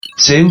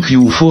Thank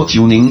you for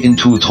tuning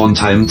into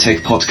Trondheim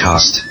Tech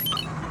Podcast.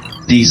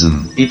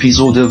 Diesen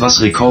Episode was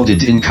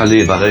recorded in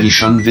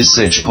collaboration with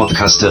Sage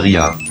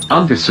Podcasteria.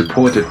 And is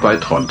supported by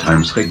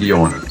Trondheims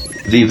Region.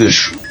 We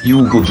wish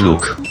you good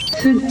luck.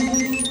 5,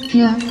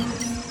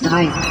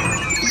 4,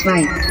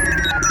 3, 2,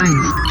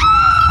 1.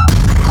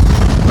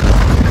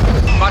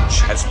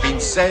 Much has been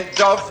said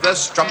of the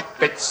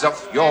strumpets of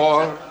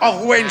yore,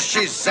 Of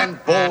wenches and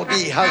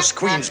baldy house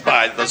queens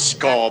by the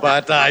score,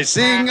 but I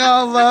sing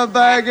of the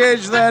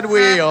baggage that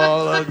we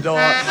all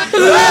adore. The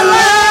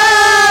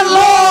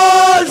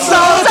landlord's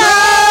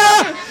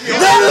daughter!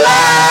 The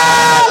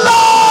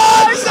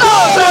landlord's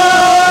daughter!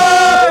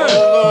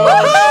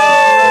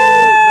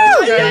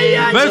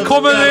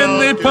 Velkommen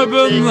inn I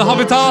puben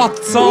Habitat,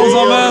 alle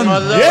sammen.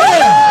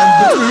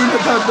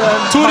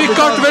 Tor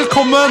Rikard,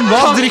 velkommen.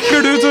 Hva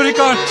drikker du, Tor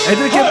Rikard? Jeg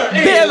drikker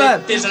bever.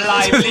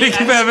 Du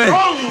drikker bever.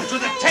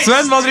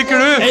 Sven, hva drikker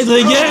du? Jeg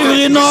drikker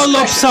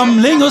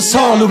urinaloppsamling og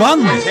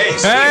salovann.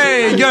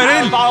 Hei,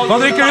 Gøril, hva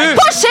drikker du?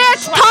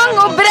 Posjert tang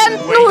og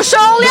brent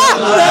nordsjøolje!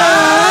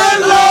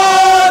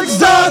 Landlord's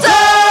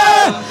daughter!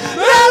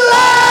 The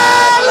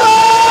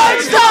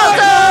landlord's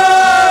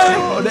daughter!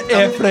 Og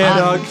det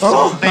fredag.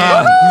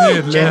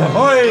 Nydelig.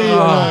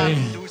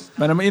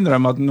 Men jeg må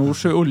innrømme at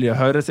nordsjøolje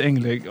høres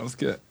egentlig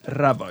ganske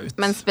ræva ut.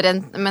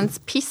 Mens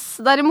piss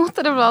derimot,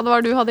 eller hva det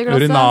var du hadde I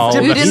glasset?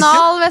 Urinalvæske.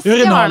 Urinalvæske var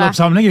det.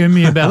 Urinaloppsamling jo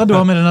mye bedre. Du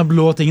har med denne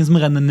blå tingen som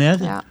renner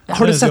ned. Ja.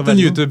 Har du sett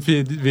den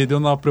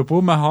YouTube-videoen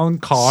apropos med han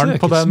karen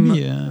på den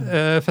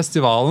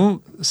festivalen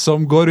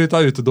som går ut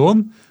av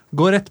utedoen,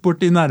 går rett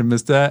bort I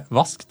nærmeste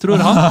vask, tror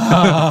han,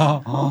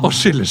 og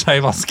skyller seg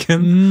I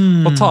vasken,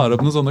 og tar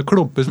opp noen sånne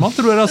klumper som han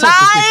tror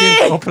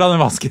søppelstykker opp fra den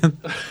vasken.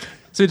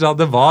 Så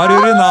det var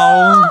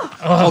urinalen,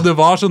 og det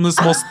var sånne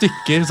små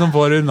stykker som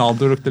får urinalen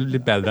til å lukte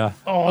litt bedre.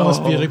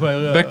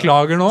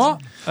 Beklager nå.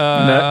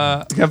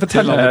 Kan jeg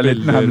fortelle en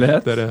liten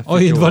hemmelighet? Oi,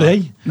 det var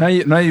deg. Når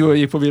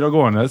jeg gikk på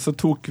videregående, så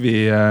tok vi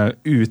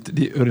ut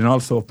de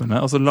urinalsåpene,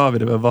 og så la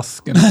vi det ved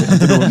vasken.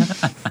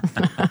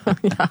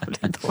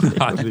 Jævlig dårlig.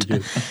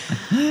 Herregud.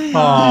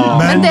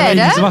 Men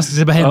dere,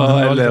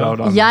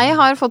 Jeg jeg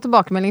har fått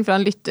tilbakemelding fra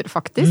en lytter,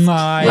 faktisk.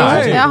 Nei.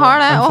 Jeg har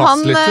det. En Og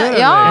han, fastlytter,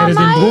 ja,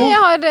 eller? Er det din bror? nei,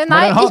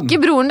 Var det han? ikke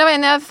broren. Det var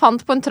en jeg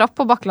fant på en trapp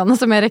på Bakklandet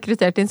som jeg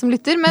rekrutterte inn som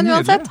lytter. Men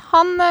uansett,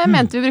 han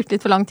mente vi brukte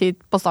litt for lang tid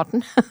på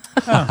starten.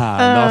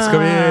 Da skal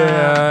vi...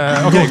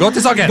 Ok, gå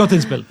til saken. Godt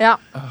innspill. Ja,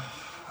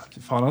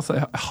 Faen altså,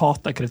 jeg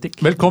hater kritikk.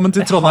 Velkommen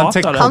til Trondheim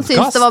Tech hater det. han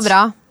syntes det var bra.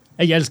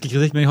 Jeg elsker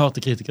kritikk, men jeg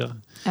hater kritikere.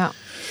 Ja.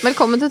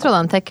 Velkommen til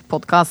Trondheim Tech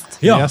Podcast.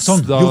 Ja, Yes,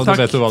 sånn. da, Jo, da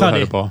takk. vet du hva du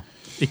Ferdig. hører på.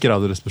 Ikke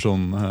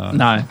radioresepsjonen.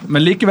 Nei,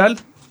 men likevel,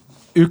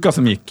 uka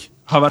som gikk,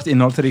 har vært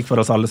innholdsrik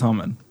for oss alle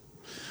sammen.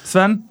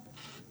 Sven?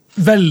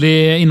 Veldig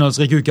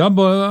innholdsrik uke,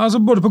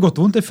 både på godt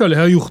og vondt. Jeg føler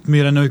jeg har gjort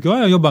mye denne uka.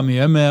 Jeg har jobbet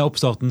mye med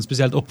oppstarten,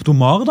 spesielt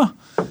Optomar, da,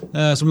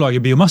 som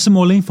lager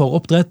biomassemåling for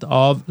oppdrett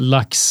av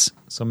laks,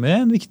 som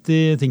en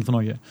viktig ting for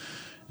Norge.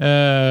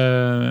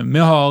 Vi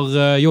har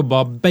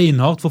jobbet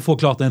beinhardt for å få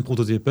klart en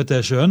prototype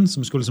til sjøen,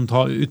 som skulle liksom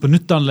ta ut på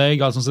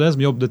nyttanlegg, alt sånt som det,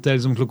 som jobbet til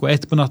liksom klokka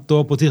 1 på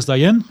natta på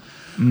tirsdagen.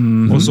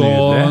 Og så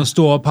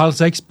stå opp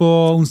 5:30 på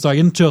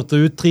onsdagen, kjørte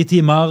ut 3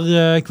 timer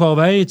hver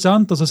vei, ikke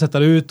sant? Og så setter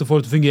det ut og får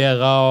det til å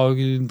fungere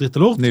og dritt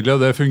og lort. Nydelig,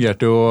 og det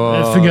fungerte jo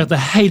Det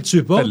fungerte helt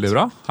supert. veldig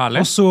bra.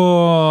 Herlig. Og så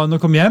når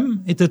jeg kom hjem,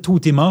 etter 2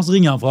 timer, så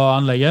ringer han fra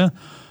anlegget.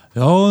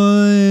 Ja,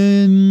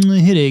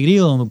 her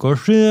greiene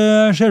deres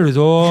ser ut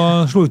til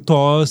å slå ut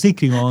av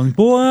sikringene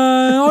på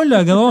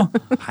anlegget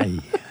da. Hei.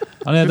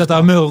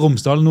 Dette Møre og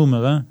Romsdal,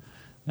 Nordmøre.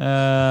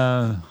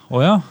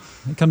 Ja,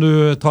 kan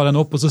du ta den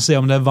opp og så se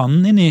om det vann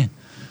inni?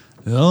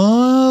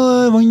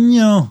 Ja, vann,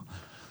 ja.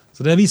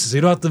 Så det viser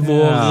seg da at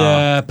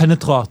vår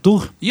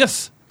penetrator,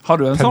 Yes! Har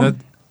du en sånn?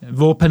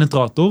 vår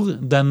penetrator,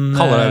 den...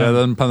 Kaller dere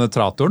den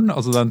penetratoren,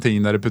 altså den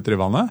tingen dere putter I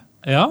vannet?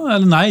 Ja,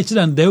 eller nei, ikke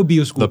den, det jo The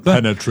bioskopet.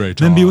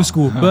 penetrator. Men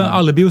bioskopet,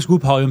 alle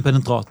bioskop har jo en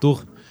penetrator.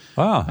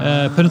 Ah,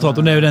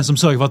 Penetratoren jo den som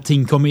sørger for at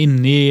ting kommer inn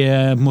I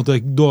på en måte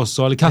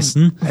dåsa eller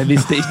kassen. Jeg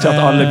visste ikke at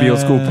alle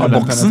bioskop hadde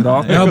en Boksen.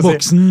 penetrator. Ja,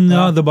 boksen,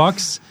 ja, the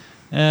box.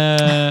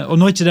 Og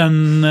når ikke den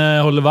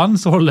holder vann,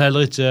 så holder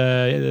heller ikke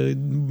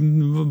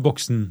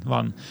boksen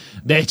vann.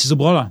 Det ikke så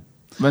bra da.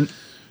 Men,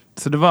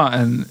 så det var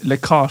en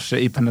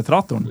lekkasje I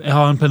penetratoren? Jeg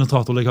har en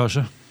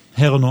penetratorlekkasje,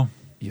 her og nå.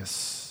 Yes.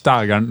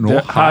 Dageren nå.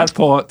 Det her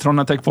på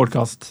Trondheim Tech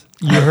Podcast.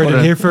 You heard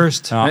it here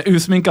first. Ja. Med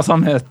usminket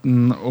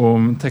sannheten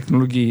om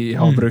teknologi I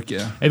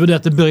havbruket. Jeg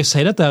vurderte, bør jeg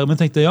si dette her, men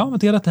tenkte, ja,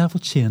 vet du, dette her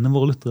fortjener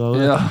våre lyttere.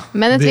 Ja.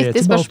 Men et Det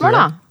viktig ikke bare spørsmål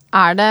da. opp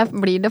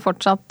Blir det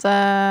fortsatt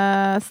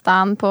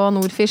stand på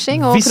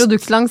Nordfishing og Hvis-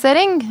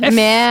 produktlansering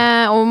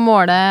med å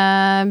måle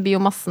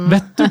biomassen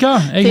Vet du hva?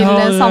 Jeg til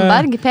har,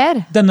 Sandberg,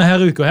 Per? Denne her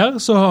uka her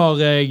så har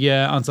jeg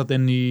ansatt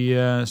en ny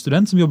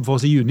student som jobber for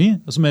oss I juni,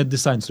 som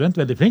designstudent,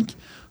 veldig flink,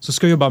 som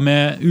skal jobbe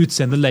med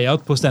utseende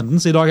layout på standen.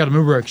 Så I dag hadde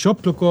vi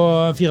workshop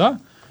klokka 4,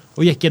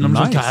 og gikk gjennom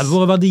Nice. hva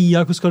våre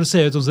verdier, hvordan skal det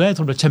se ut, sånn som det. Jeg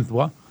tror det ble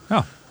kjempebra.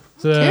 Ja.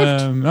 Så,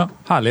 ja.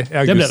 Herlig.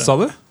 I Det ble august, det. sa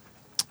du?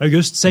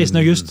 16.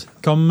 august.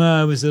 Kom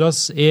visit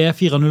oss.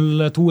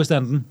 E402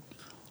 standen.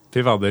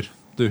 Fy fader,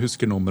 du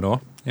husker nummeret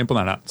også.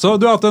 Imponerende. Så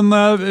du har hatt en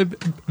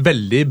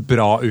veldig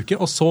bra uke,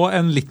 og så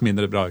en litt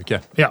mindre bra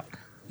uke. Ja.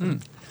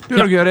 Du,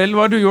 Gøril,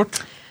 hva har du gjort?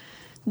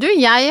 Du,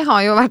 jeg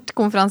har jo vært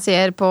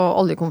konferansier på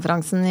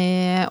oljekonferansen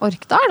i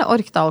Orkdal.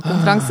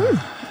 Orkdal-konferansen.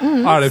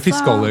 Er det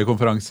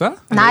fiskeoljekonferanse?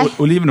 Nei,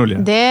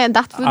 Olivenolje.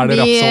 that would Er det be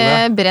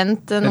rapsolje?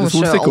 brent det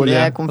solsikkeolje?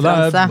 Det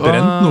Nordsjøoljekonferanse. er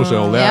brent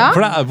nordsjøolje. Ja.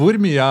 For hvor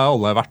mye er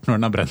olje verdt når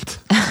den er brent?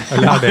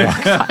 Eller er det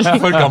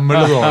for gammel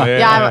og dårlig?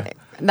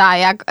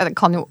 Jeg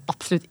kan jo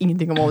absolutt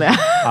ingenting om olje.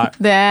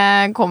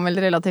 Det kom vel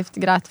relativt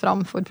greit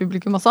fram for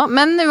publikum også.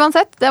 Men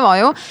uansett, det var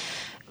jo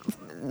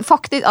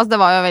faktisk, altså det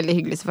var jo veldig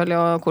hyggelig selvfølgelig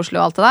og koselig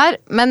og alt det der,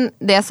 men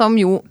det som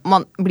jo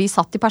man blir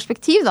satt i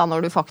perspektiv da,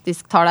 når du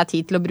faktisk tar deg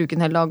tid til å bruke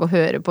en hel dag og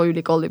høre på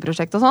ulike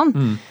oljeprosjekt og sånn,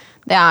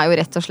 det er jo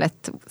rett og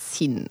slett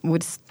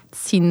hvor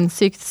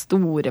sinnssykt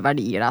store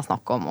verdier det er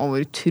snakk om, og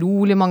hvor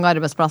utrolig mange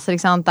arbeidsplasser,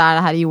 ikke sant? Det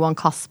er det her Johan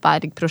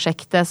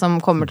Castberg-prosjektet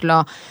som kommer til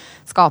å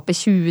skape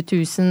 20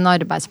 000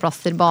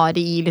 arbeidsplasser bare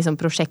i liksom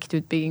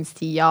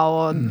prosjektutbyggingstida,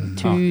 og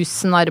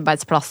 1000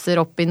 arbeidsplasser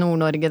oppe i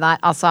Nord-Norge der,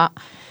 altså,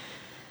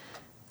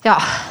 ja.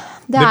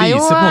 Det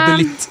viser på en måte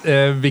litt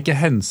hvilke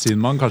hensyn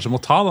man kanskje må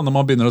ta da, når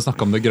man begynner å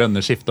snakke om det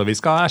grønne skiftet, og vi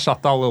skal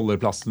erstatte alle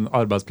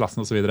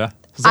arbeidsplassene og så videre.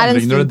 Så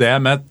sammenligner du det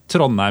med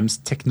Trondheims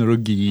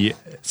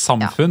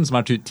teknologisamfunn, som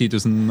er 10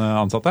 000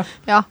 ansatte.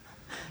 Ja.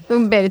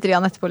 Berit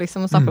Rian etterpå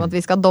liksom snakker om at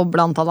vi skal doble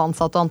antall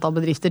ansatte og antall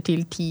bedrifter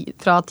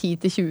fra 10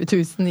 til 20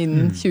 000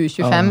 innen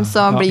 2025,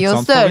 så blir jo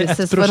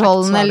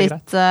størrelsesforholdene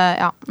litt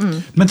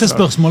Men til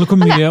spørsmålet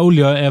hvor mye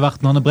olje er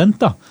verdt når den er brent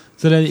da,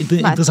 så det er et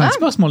interessant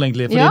spørsmål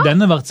egentlig, fordi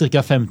den er verdt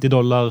ca.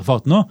 $50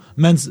 fat nå,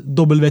 mens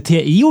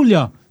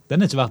WTI-olja, den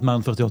er ikke verdt mer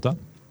enn 48.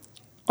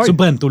 Så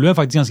brentolje er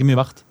faktisk ganske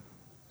mye verdt.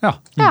 Ja,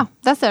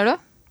 der ser du.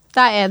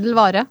 Det er edel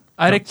vare.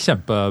 Eirik,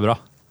 kjempebra.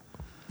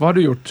 Hva har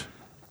du gjort?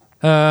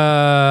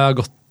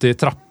 Gått i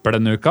trapper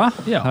denne uka,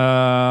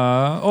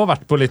 og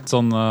vært på litt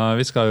sånn,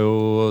 vi skal jo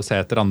se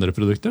etter andre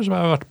produkter, så vi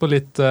har vært på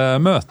litt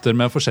møter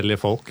med forskjellige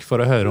folk for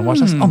å høre om hva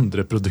slags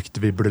andre produkter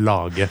vi burde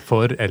lage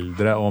for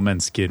eldre og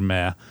mennesker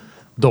med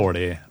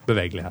dårlig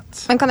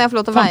bevegelighet. Men kan jeg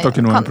få lov til å Fant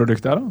dere noen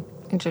produkter da?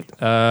 Unnskyld.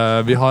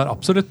 Vi har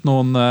absolutt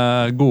noen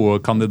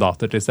gode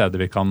kandidater til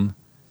steder vi kan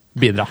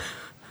bidra.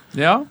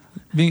 Ja.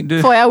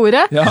 Får jeg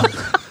ordet? Ja.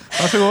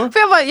 Vær så god.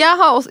 For jeg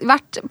har også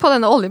vært på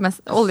denne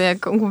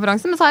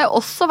oljekonferansen, men så har jeg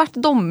også vært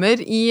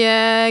dommer i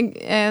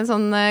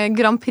sånn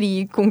Grand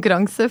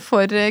Prix-konkurranse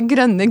for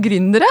grønne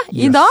gründere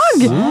i dag.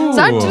 Så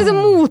det er liksom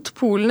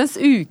motpolenes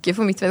uke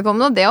for mitt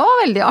vedkommende, og det var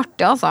veldig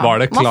artig, altså.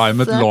 Var det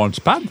Climate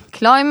Launchpad?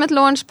 Climate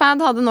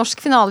Launchpad hadde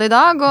norsk finale i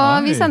dag,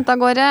 og vi sendte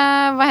av gårde,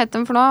 hva heter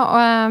den for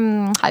noe?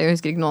 Jeg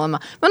husker ikke noe av dem,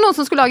 men noen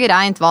som skulle lage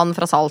rent vann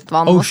fra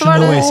saltvann.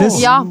 Ocean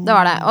Oasis? Ja, det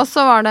var det. Og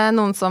så var det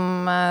noen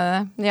som,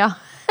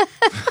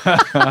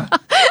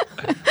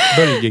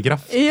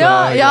 Bølgekraft.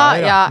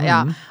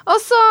 Ja. Og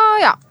så,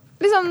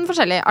 liksom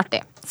forskjellig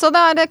artig. Så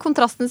det er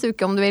kontrastens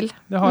uke, om du vil.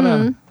 Det har det.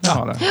 Det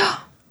har det.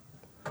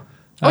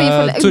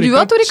 Du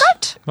da,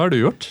 Torikart? Hva har du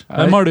gjort?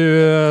 Hvem har du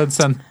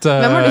sendt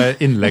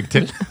innlegg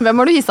til? Hvem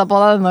har du hisset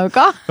på deg denne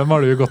uka? Hvem har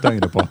du gått og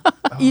angret på?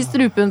 I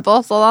strupen på,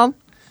 sådan.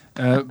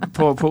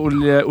 På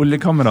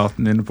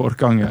oljekameraten din på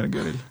Orkanger,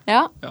 Gøril.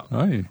 Ja.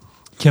 Oi.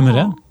 Hvem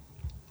er det?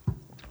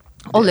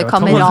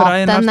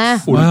 Oljekameratene.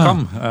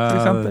 Olkam. For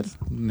eksempel.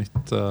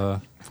 Nytt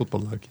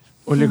fotballag.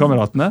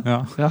 Oljekameratene?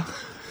 Ja.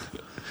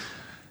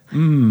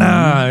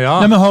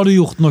 Nei, men har du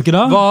gjort noe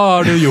da? Hva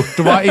har du gjort,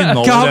 og hva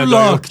inneholder Hva har det du du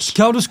har lagt? gjort?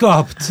 Hva har du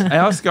skapt? Jeg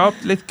har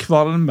skapt litt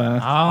kvalme.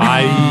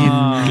 Nei,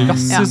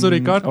 klassisk og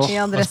Rikard. I spist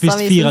 4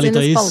 Adresseavisen liter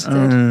sine is.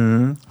 spalter.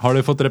 Har du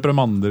fått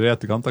reprimander i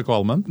etterkant av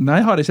kvalmen? Nei,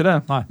 jeg har ikke det.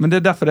 Nei. Men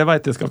det er derfor jeg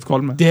vet jeg har skapt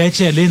kvalme. Det er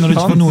kjedelig når du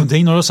ikke får noen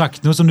ting, når du har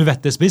sagt noe som du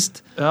vet er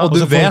spist. Og og du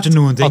så får vet ikke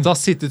noen ting. at det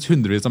har sittet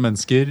hundrevis av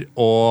mennesker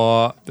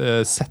og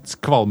sett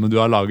kvalmen du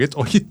har laget,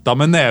 og hitta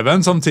med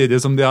neven samtidig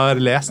som de har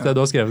lest det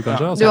du har skrevet,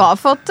 kanskje. Du har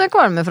fått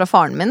kvalme fra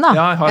faren min, da.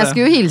 Ja, jeg har det. Jeg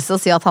skulle jo hilse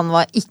og si at han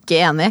var ikke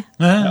enig.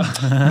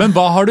 Men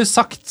hva har du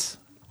sagt?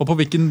 Og på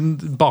hvilken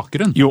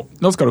bakgrunn? Jo,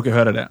 nå skal dere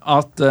høre det.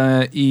 At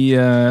i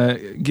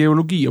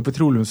geologi og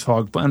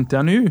petroleumsfag på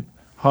NTNU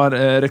har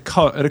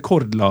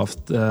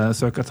rekordlavt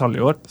søkertall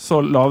i år.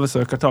 Så lave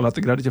søkertall at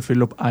jeg greide ikke å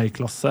fylle opp ei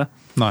klasse.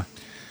 Nei.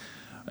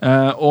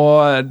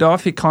 Og da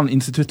fikk han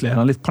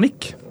instituttlederen litt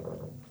panikk.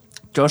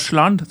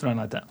 Joshland, tror jeg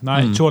han heter.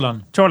 Nei,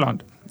 Tjåland.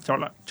 Joshland.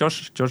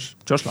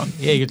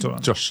 Eget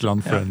Tjåland.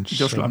 Joshland French.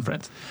 Joshland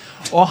French.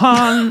 Og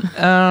han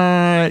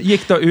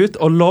gikk da ut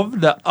og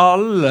lovde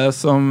alle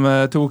som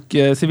tok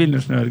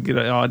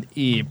sivilingeniørgrad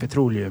i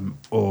petroleum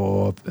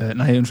og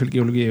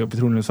geologi og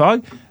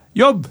petroleumsfag,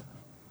 jobb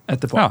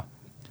etterpå. Ja.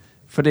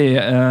 Fordi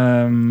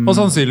Og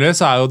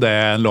sannsynligvis er jo det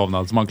en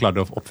lovnad som man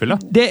klarer å oppfylle.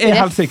 det er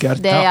helt sikkert.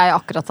 Det jeg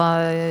akkurat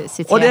har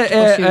sitert Og det på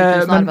 20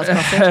 000 men,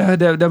 arbeidsplasser.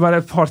 det er bare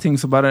et par ting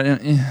som bare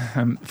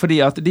fordi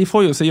at de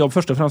får jo seg jobb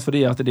først og fremst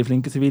fordi at de er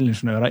flinke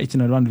sivilingeniører,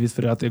 ikke nødvendigvis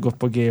fordi at de har gått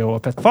på geo-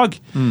 og PET-fag.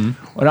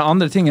 Og den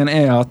andre tingen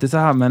er at disse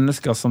her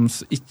mennesker som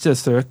ikke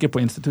søker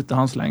på instituttet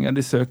hans lenger,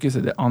 de søker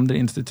seg til andre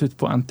institutt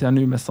på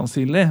NTNU mest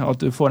sannsynlig, og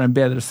at du får en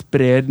bedre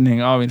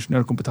spredning av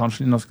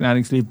ingeniørkompetansen i norsk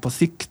næringsliv på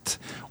sikt.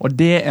 Og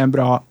det er en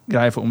bra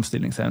greie for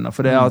omstillingsevne,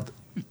 for det er at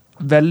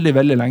veldig,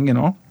 veldig lenge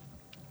nå,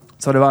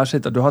 så har det vært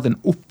sett at du har hatt en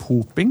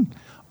opphoping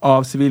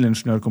av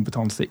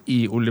sivilingeniørkompetanse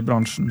i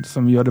oljebransjen,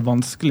 som gjør det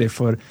vanskelig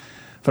for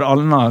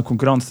annen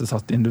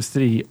konkurransesatt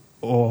industri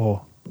å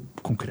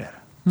konkurrere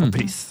på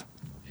pris.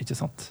 Ikke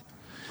sant?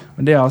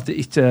 Men det at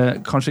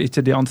kanskje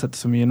ikke de ansetter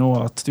så mye nå,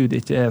 at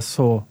studiet ikke er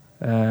så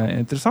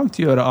interessant,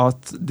 gjør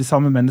at de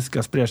samme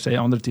mennesker sprer seg i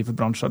andre typer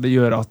bransjer. Det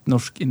gjør at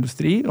norsk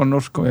industri og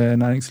norsk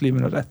næringsliv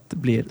med rett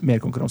blir mer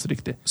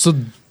konkurransedyktig. Så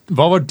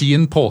hva var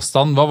din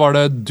påstand? Hva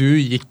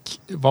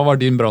var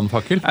din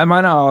brannfakkel? Jeg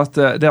mener at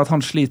det at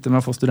han sliter med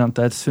å få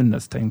studenter er et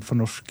sunnhetstegn for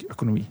norsk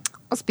økonomi.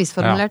 Og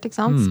spissformulert, ikke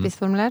sant?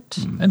 Spissformulert.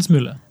 En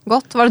smule.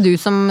 Godt. Var det du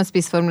som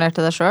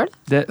spissformulerte det selv?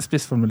 Det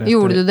spissformulerte.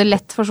 Gjorde du det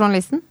lett for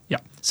journalisten? Ja.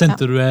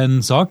 Sendte du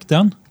en sak til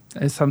han?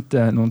 Jeg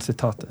sendte noen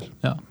sitater.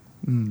 Ja.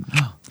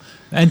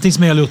 En ting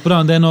som jeg har lurt på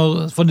da, det er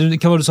hva var det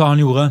du sa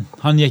han gjorde?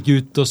 Han gikk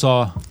ut og sa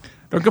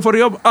dere får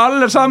jobb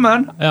alle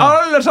sammen! Ja.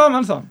 Alle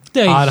sammen, sa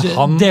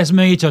han. Det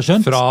som jeg ikke har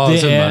skjønt, det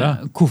Sunnmøre.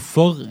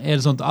 hvorfor er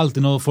det sånn at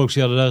alltid når folk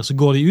skal gjøre det der, så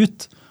går de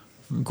ut?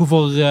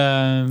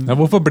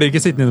 Hvorfor blir de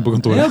ikke sittende inne på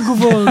kontoret? Ja,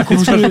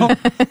 hvorfor skal du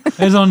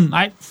er det sånn,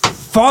 nei,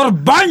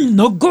 forbann!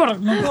 Nå går det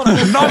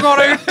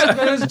ut!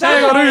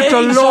 Jeg går ut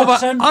og lover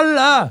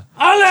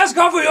Alle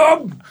skal få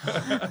jobb!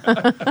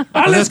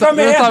 Alle skal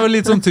med! Dette er vel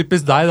litt sånn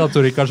typisk deg da,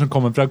 Tor Rikard, som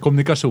kommer fra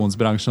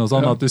kommunikasjonsbransjen og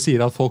sånn, at du sier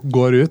at folk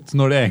går ut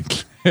når det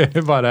egentlig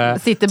bare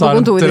sitter på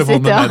kontoret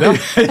sitt,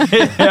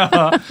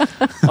 ja.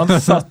 Han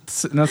satt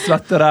den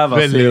svette ræva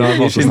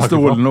i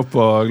skinnstolen opp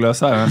på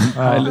Gløshaugen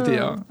hele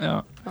tiden. Ja.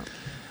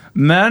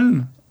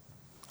 Men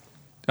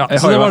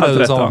så det var det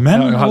du sa.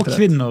 Menn og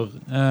kvinner.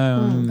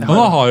 Nå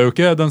har jo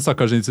ikke den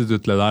stakkars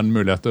instituttlederen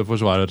mulighet til å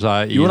forsvare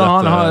seg i dette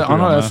programmet.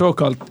 Han har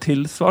såkalt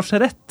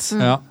tilsvarsrett.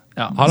 Ja.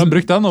 Har han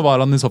brukt den, og hva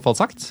har han i så fall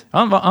sagt?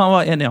 Han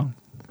var enig, ja.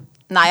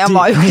 Nei, han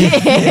var jo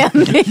ikke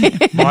enig.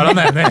 Var han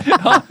enig?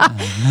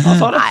 Han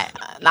sa det.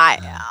 Nei.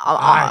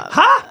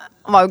 Hæ?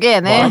 Han var jo ikke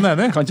enig. Var han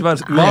enig? Kan ikke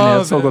være uenig i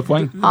et så godt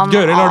poeng.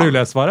 Gøril, har du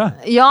lest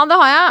svaret? Ja, det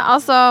har jeg.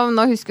 Altså,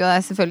 nå husker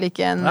jeg selvfølgelig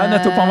ikke en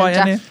nettopp han var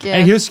enig.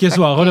 Jeg husker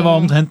svaret, og det var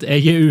omtrent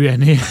jeg er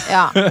uenig.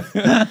 Ja.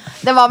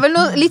 Det var vel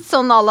litt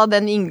sånn à la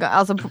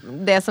altså,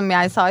 det som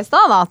jeg sa i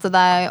stad, at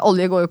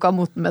olje går jo ikke av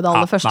moten med det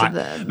aller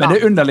første. Men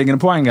det underliggende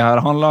poenget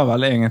her handler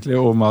vel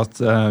egentlig om at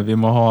vi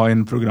må ha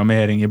inn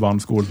programmering i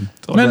barneskolen.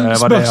 Men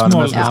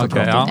spørsmål.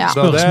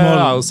 Det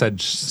er jo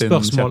Sedge sin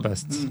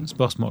kjempehest.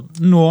 Spørsmål.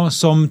 Nå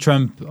som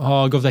Trump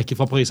har gått vekk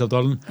fra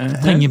Paris-avtalen,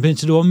 trenger vi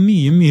ikke da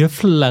mye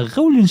flere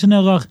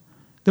oljeingeniører?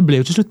 Det blir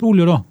jo ikke slutt på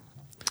olje da.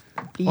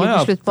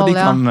 Slutt på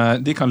olje.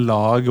 De kan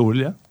lage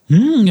olje.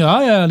 Ja,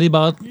 de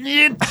bare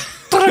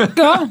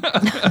trykker!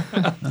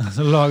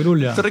 Så lager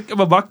olje. Trykker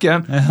på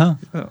bakken.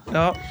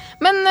 Ja.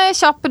 Men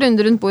kjapp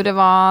runde rundt bordet,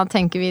 hva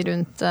tenker vi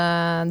rundt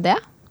det?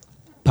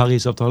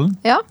 Paris-avtalen?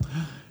 Ja.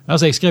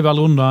 Altså, jeg skrev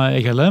aldri under,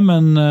 jeg heller,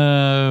 men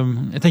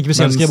jeg tenker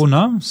hvis jeg skrev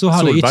under, så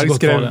hadde jeg ikke gått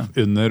for det. Solberg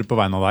skrev under på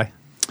vegne av deg.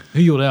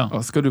 Hun gjorde det, ja.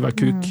 Skal du være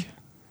kuk?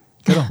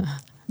 Hva da?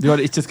 Du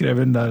hadde ikke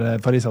skrevet under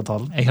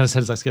Paris-avtalen? Jeg hadde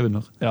selvsagt skrevet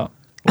under. Ja.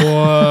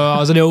 Og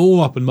altså, det er jo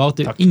åpenbart,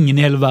 det er ingen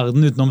i hele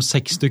verden utenom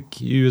 6 stykk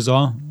i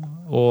USA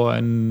og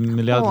 1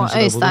 milliard. Og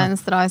Øystein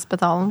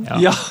Stray-Spetalen.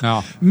 Ja.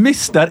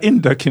 Mr.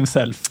 Induc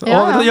himself.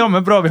 Ja,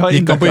 men bra vi har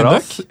Induc.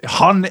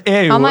 Han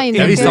er jo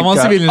Jeg visste han var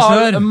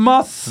sivilingeniør,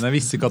 men jeg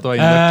visste ikke at det var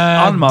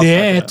Induc.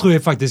 Det tror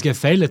jeg faktisk er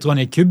feil. Jeg tror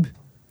han er kubb.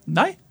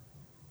 Nei.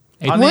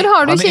 Hvor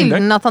har du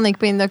kilden at han gikk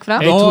på Induc fra?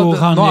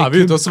 Nå er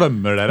vi ute og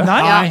svømmer, dere.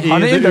 Nei, han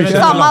er Induc.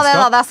 Samme det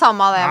da, det er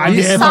samme det.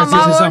 Det er samme faktisk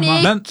det hvor samme.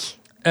 den gikk.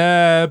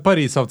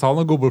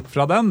 Paris-avtalen, å gå bort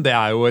fra den, det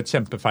er jo et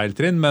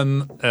kjempefeiltrinn,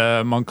 men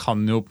man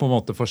kan jo på en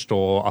måte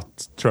forstå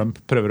at Trump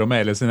prøver å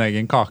mele sin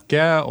egen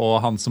kake, og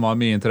han som har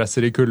mye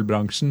interesser i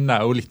kullbransjen, det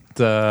er jo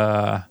litt...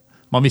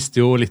 Man visste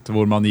jo litt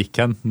hvor man gikk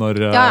hen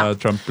når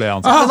Trump ble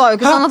ansatt. Det var jo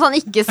ikke sånn at han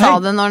ikke sa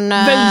det når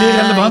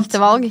han gikk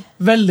til valg.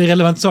 Veldig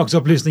relevant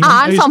saksopplysning.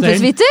 Er han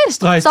samfunnsviter?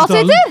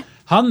 Statsviter?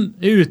 Han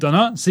er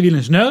utdannet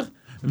sivilingeniør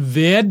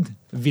ved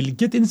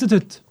hvilket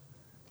institutt?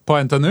 På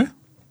NTNU?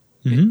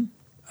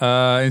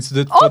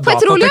 Institutt for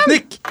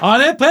datateknikk.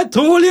 Han er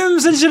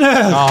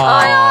petroleumsingeniør!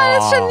 Jeg er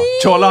et geni!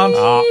 Tjåland,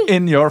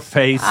 in your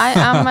face. I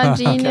am a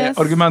genius.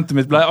 Argumentet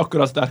mitt ble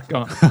akkurat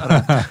sterkere.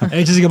 Jeg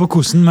er ikke sikker på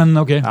hvordan, men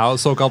ok. Ja,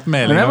 såkalt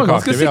meling men jeg av var kake.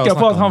 ganske sikker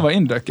på at han var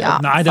Induc. Ja,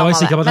 nei, det var jeg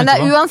sikker på at men det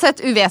er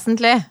uansett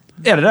uvesentlig.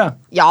 Er det det?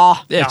 Ja.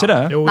 Det er ikke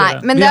det? Jo, nei,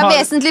 men det er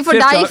vesentlig for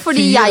deg,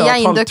 fordi jeg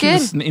er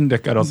Inducer. 4.500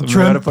 Indukere som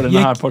hører på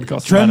denne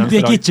podcasten. Trump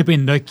gikk ikke på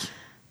Induc.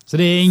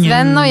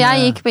 Sven og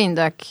jeg gikk på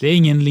Induc. Det er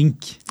ingen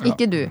link.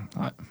 Ikke du.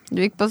 Du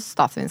gikk på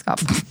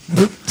statsvitenskap.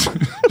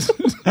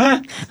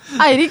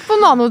 Eirik på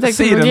nanoteknologi.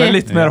 Si det med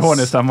litt mer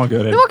hånd i stemmen,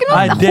 Gøril. Det var ikke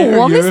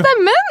noe hånd i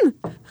stemmen!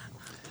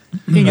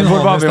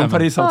 Hvor var vi om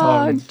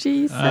Paris-avtalen?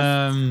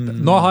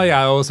 Nå har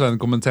jeg og Sven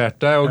kommentert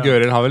det, og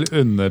Gøril har vel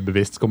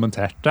underbevisst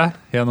kommentert det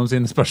gjennom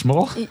sine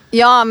spørsmål.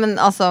 Ja, men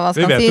altså, hva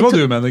skal Vi vet jo hva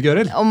du mener,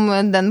 Gøril.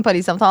 Om den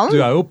Paris-avtalen? Du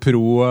er jo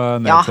pro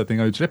nedsetting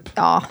av utslipp.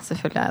 Ja,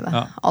 selvfølgelig er jeg det.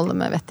 Alle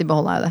med vett i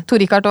behold er det. Tor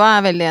Rikard også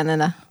er veldig enig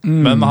i det.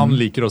 Men han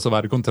liker også å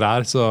være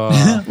kontrær, så...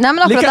 Nei,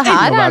 men akkurat det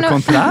her er noe...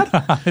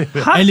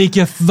 Jeg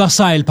liker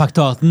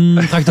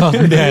Versailles-traktaten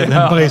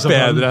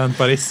bedre enn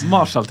Paris.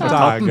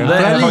 Marshall-traktaten. Det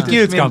er like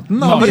i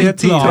utkanten.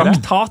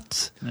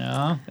 Traktat.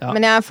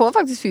 Men jeg får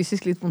faktisk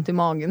fysisk litt vondt i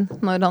magen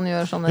når han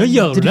gjør sånne...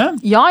 Gjør du det?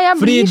 Ja, jeg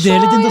Fordi blir så... det er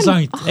litt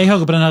interessant. Jeg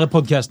hører på denne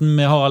podcasten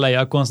med Harald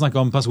Eia, hvor han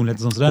snakker om personlighet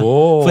og sånt.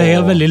 For jeg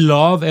er veldig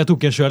lav, jeg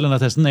tok selv denne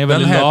testen, jeg er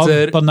veldig lav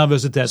på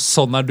nervøsitet.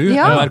 Sånn er du,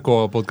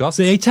 NRK-podcast.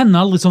 Så jeg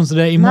kjenner aldri sånn som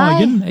det i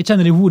magen, jeg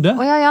kjenner det i hodet.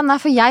 Nei,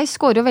 for jeg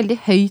scorer jo veldig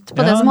høyt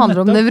på det som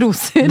handler om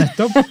nevroser.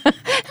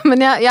 Men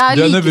jeg er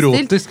du er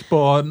likestilt. nevrotisk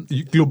på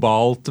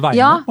globalt vegne.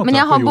 Ja, men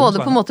jeg har både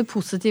på en måte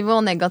positive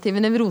og negative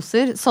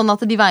nevroser, sånn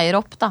at de veier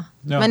opp da.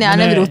 Men jeg er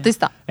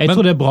nevrotisk da. Jeg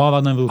tror det er bra å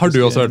være nevrotisk. Har du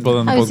også hørt på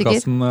denne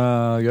podcasten,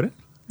 Gøril?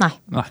 Nei.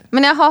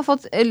 Men jeg har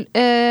fått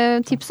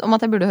tips om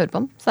at jeg burde høre på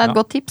den. Så det er et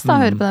godt tips da,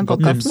 å høre på den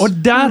podcasten. Og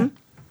der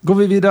går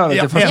vi videre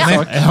til første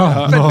sak.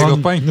 Veldig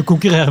godt poeng. Nå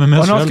konkurrerer vi med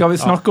oss selv. Og nå skal vi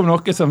snakke om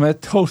noe som er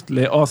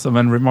totally awesome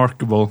and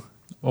remarkable.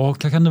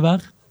 Og hva kan det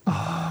være?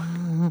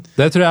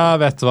 Det tror jeg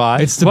vet hva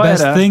er. It's the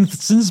best thing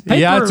since paper.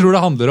 Jeg tror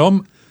det handler om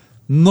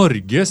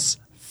Norges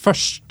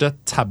første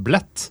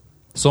tablet,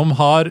 som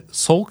har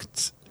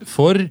solgt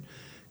for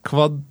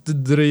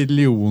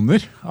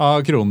kvadrillioner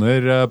av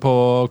kroner på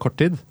kort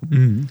tid.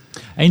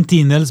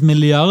 1/10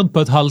 milliard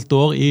på et halvt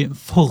år i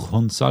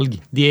forhåndssalg.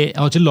 De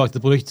har ikke lagt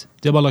et produkt,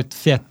 de har bare lagt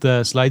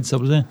fete slides.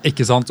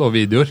 Ikke sant, og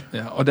videoer.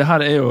 Ja, og det her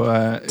er jo...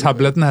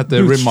 Tableten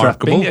heter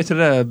Remarkable. Er ikke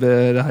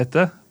det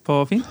heter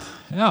på fint?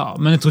 Ja,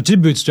 men jeg tror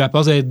ikke bootstrap,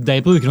 altså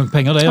de bruker nok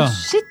penger det, ja.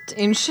 Shit,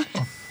 unnskyld.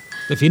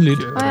 Det er fin lyd.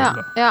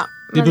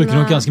 De bruker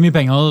nok ganske mye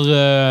penger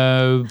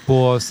på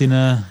sine...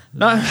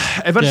 Nei,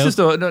 jeg bare synes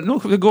nå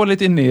vi går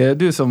litt inn i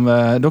dere som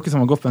har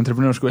gått på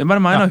entreprenørskole. Jeg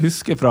bare mener å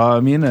huske fra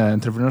mine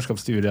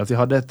entreprenørskapsstudier at vi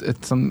hadde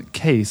et sånn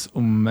case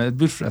om et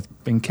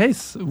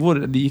bootstrapping-case,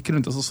 hvor de gikk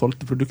rundt og så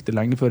solgte produkter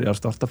lenge før de har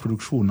startet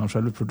produksjonen av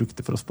selve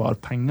produktet for å spare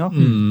penger.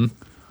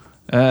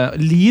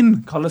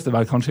 Lean kalles det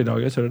vel kanskje i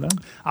dag, ikke det?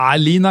 Nei,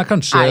 Lean er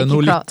kanskje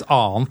noe litt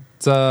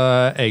annet,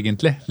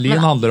 egentlig.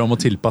 Lean handler om å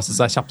tilpasse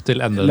seg kjapt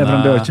til endrende...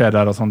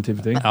 Leverandørkjeder og sånne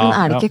type ting. Men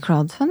er det ikke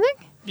crowdfunding?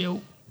 Jo.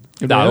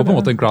 Det er jo på en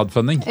måte en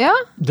crowdfunding. Ja,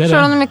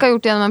 selv om de ikke har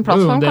gjort det gjennom en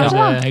plattform, kanskje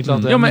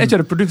da? Jo, men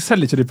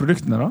selger ikke de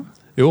produktene da?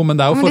 Jo, men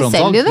det er jo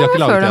forhåndssalg. Men de selger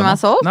det før de er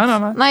solgt.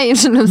 Nei,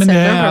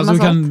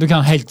 du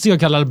kan helt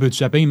sikkert kalle det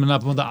bootstrapping, men det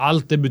er på en måte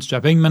alt er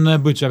bootstrapping. Men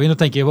bootstrapping, da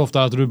tenker jeg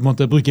ofte at du på en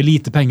måte bruker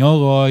lite penger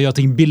og gjør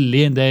ting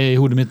billig. Det er i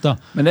hodet mitt da.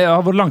 Men det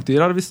har vært langt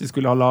dyrere hvis de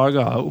skulle ha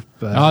laget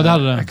opp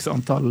x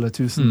antall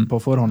tusen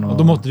på forhånd. Og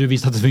da måtte du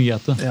vise at det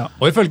fungerte. Ja.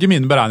 Og ifølge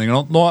mine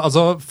beregninger nå,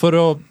 altså for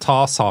å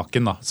ta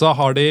saken da, så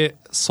har de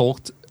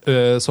solgt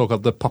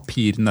såkalte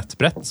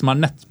papirnettbrett, som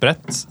er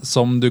nettbrett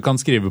som du kan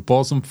skrive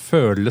på, som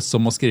føles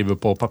som å skrive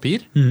på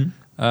papir.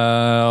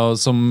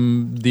 Som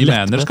de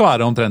mener skal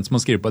være omtrent som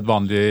å skrive på et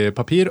vanlig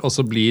papir, og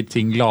så blir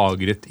ting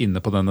lagret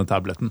inne på denne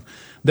tableten.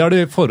 Det har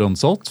de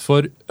forhåndssolgt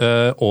for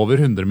over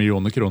 100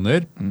 millioner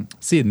kroner,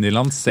 siden de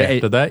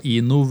lanserte det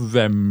i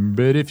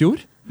november i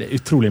fjor. Det er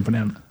utrolig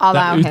imponerende. Ja,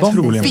 det er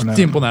jo helt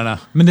imponerende.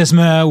 Men det som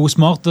er også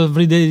smart,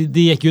 fordi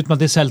de gikk ut med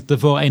at de solgte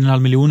for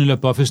 1,5 million i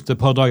løpet av første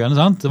par dagene,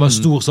 sant? Det var en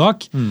stor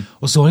sak,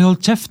 og så har de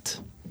holdt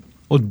kjeft.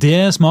 Og det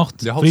er smart,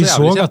 for de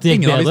så at det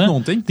gikk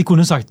bedre. De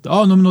kunne sagt, nå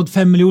har vi nådd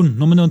 5 millioner,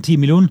 nå har vi nådd 10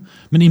 millioner,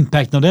 men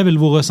impacten av det vil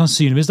være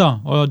sannsynligvis da,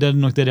 og det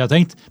er nok det de har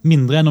tenkt,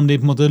 mindre enn om de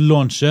på en måte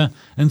launcher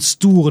en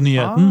stor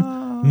nyheten.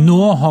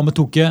 Nå har vi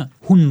tukket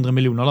 100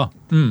 millioner da,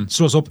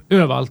 slås opp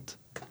overalt.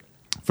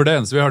 For det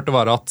eneste vi hørte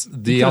var at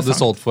de hadde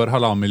solgt for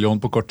 1,5 million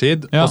på kort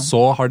tid, og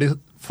så har de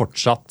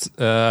fortsatt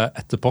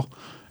etterpå.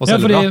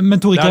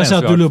 Men Tor Rikard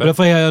sier at du lurer på det,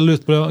 for jeg har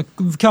lurt på det.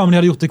 Hva om de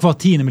hadde gjort det hver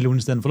 10 million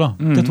i stedet for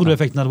da? Det tror du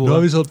effekten hadde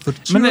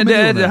vært. Men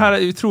det her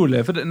er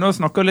utrolig, for nå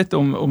snakker jeg litt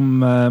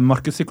om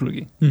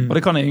markedspsykologi, og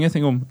det kan jeg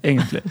ingenting om,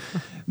 egentlig.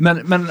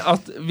 Men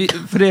at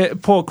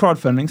på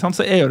crowdfunding så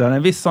er jo det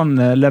en viss sånn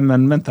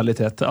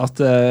lemon-mentalitet, at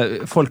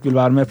folk vil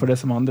være med på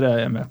det som andre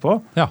er med på,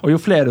 og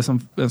jo flere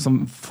som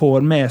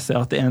får med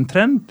seg at det er en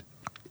trend,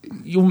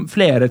 jo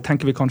flere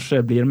tenker vi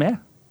kanskje blir med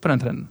på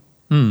den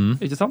trenden.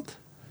 Ikke sant?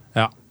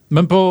 Ja.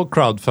 Men på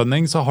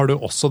crowdfunding så har du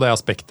også det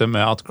aspektet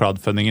med at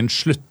crowdfundingen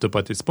slutter på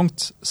et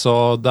tidspunkt.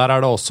 Så der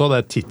er det også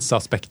det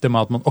tidsaspektet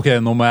med at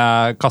nå må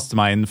jeg kaste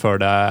meg inn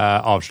før det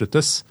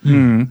avsluttes.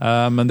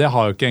 Men det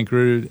har jo ikke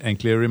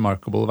egentlig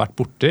Remarkable vært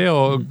borti,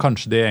 og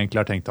kanskje de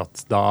egentlig har tenkt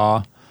at da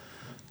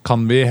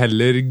kan vi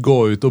heller gå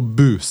ut og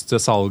booste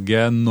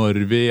salget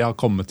når vi har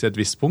kommet til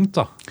et visst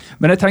punkt da.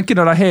 Men jeg tenker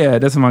når det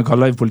er det som man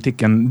kaller i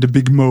politikken the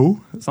big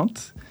mo,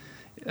 sant?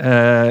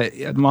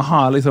 Man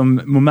har liksom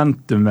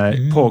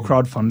momentumet på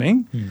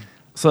crowdfunding,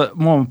 så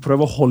må man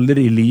prøve å holde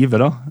det i live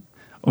da.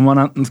 Om man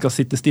enten skal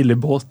sitte stille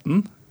i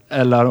båten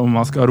eller om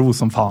man skal ro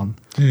som faen.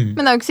 Men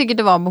det er jo ikke sikkert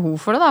det var behov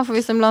for det, da, for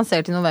hvis de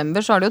lanserte i november,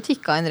 så har det jo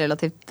tikket inn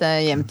relativt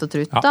jevnt og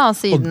trutt da,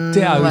 siden og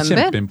det er jo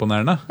november.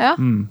 kjempeimponerende. Ja.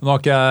 Nå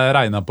har ikke jeg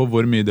regnet på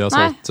hvor mye de har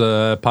solgt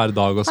per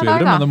dag og så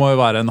videre, men det må jo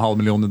være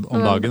 500.000 om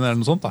dagen eller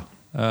noe sånt da.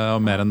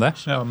 Og mer enn det.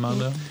 Ja, men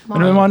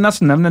vi må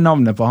nesten nevne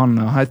navnet på han.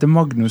 Han heter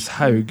Magnus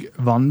Haug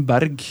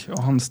Vannberg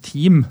og hans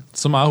team.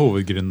 Som er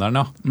hovedgründeren,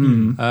 ja.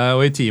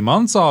 Og i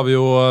teamet hans så har vi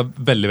jo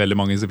veldig, veldig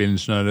mange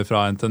sivilingeniører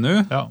fra NTNU.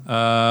 Ja.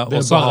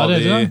 Og så har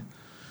vi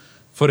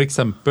for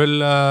eksempel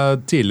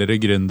tidligere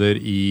gründer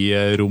i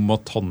Rom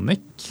og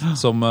Tonic,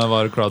 som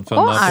var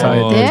crowdfundet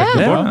på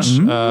Technoport.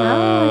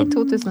 I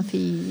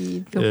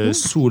 2004.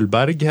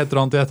 Solberg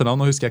heter han til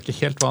etternavn, og husker jeg ikke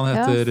helt hva han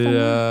heter.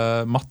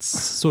 Mats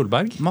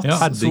Solberg.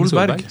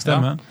 Solberg,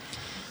 stemmer.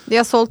 De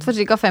har solgt for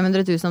ca.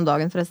 500.000 om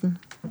dagen, forresten.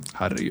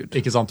 Herregud.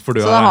 Ikke sant, for du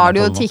så da har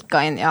de jo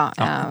tikket inn,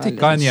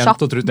 tikket inn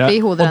jevnt og trutt.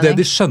 Og det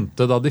de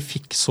skjønte da de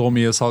fikk så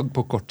mye salg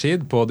på kort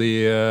tid på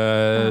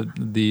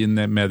de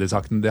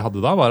mediesakene de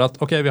hadde da, var at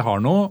ok, vi har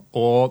noe,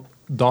 og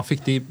da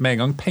fikk de med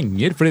en gang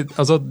penger, fordi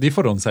altså, de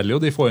forhåndsselger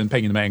jo, de får inn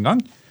pengene med en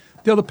gang.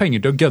 De hadde penger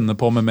til å gønne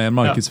på med mer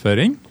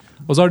markedsføring,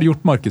 og så har de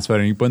gjort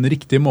markedsføring på en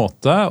riktig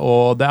måte,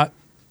 og det er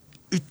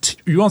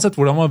uansett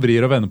hvordan man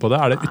vrir og vender på det,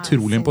 er det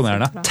utrolig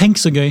imponerende. Tenk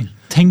så gøy.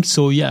 Tenk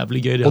så jævlig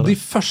gøy det og de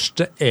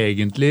første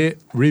egentlig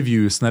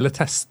reviewsene eller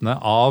testene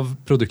av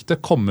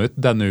produktet kom ut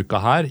denne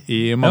uka her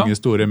i mange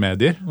store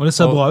medier. Og det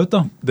ser bra ut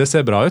da. Det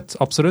ser bra ut,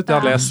 absolutt.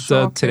 Jeg har lest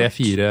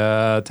 3-4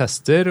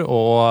 tester,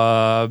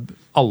 og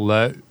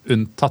alle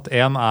unntatt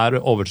en er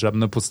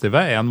overstrømmende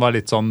positive. En var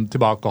litt sånn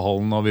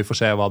tilbakeholden, og vi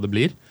får se hva det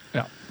blir.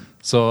 Ja.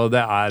 Så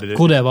det er...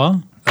 Hvor det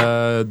var?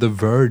 The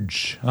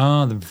Verge.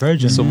 The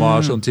Verge. Som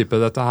var sånn type,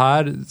 dette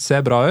her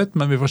ser bra ut,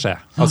 men vi får se.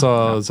 Altså,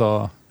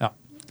 så ja.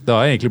 Det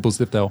var egentlig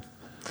positivt det også.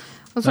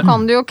 Og så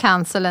kan du jo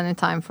cancel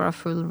anytime for a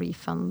full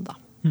refund da.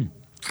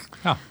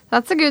 Ja.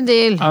 That's a good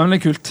deal. Ja, men det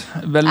er kult.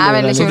 Veldig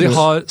kult. Så de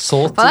har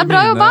solgt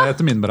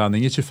etter min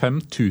beregning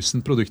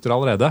 25.000 produkter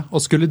allerede.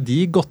 Og skulle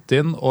de gått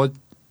inn og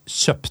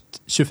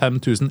kjøpt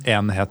 25.000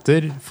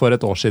 enheter for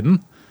et år siden,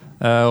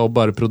 og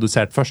bare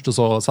produsert først og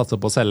så satset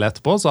på å selge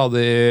etterpå, så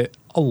hadde de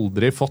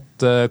aldri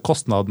fått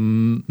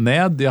kostnaden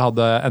ned. De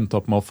hadde endt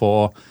opp med å få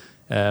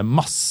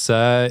masse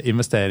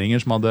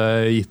investeringer som hadde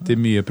gitt dem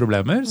mye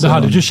problemer. Det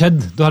hadde jo ikke skjedd.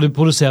 Du hadde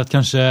produsert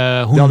kanskje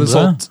 100. De hadde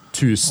solgt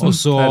 1000. Og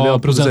så hadde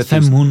produsert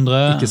 500.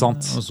 Ikke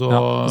sant. Og så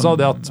hadde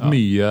de hatt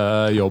mye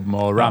jobb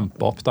med å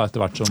rampe opp da, etter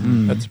hvert som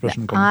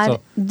etterspørselen kom. Det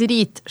er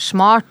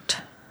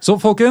dritsmart. Så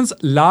folkens,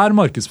 lær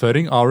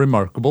markedsføring av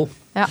Remarkable.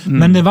 Ja.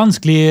 Men det er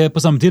vanskelig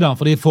på samme tid da,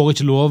 for de får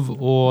ikke lov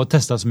å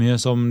teste så mye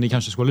som de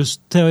kanskje skulle ha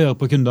lyst til å gjøre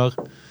på kunder.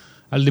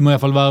 Eller de må i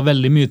hvert fall være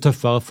veldig mye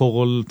tøffere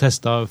for å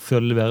teste før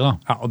de leverer. Da.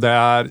 Ja, og det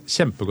er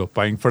kjempegodt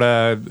poeng, for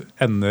det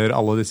ender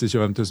alle disse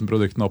 25.000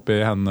 produktene opp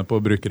i hendene på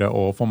brukere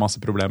og får masse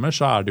problemer,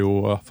 så er det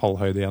jo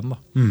fallhøyde igjen. Da.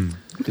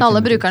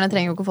 Alle brukerne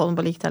trenger jo ikke å få den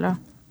på likt heller.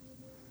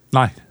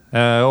 Nei,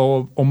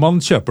 og om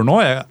man kjøper nå,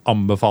 jeg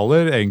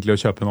anbefaler egentlig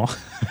å kjøpe nå.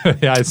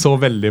 Jeg så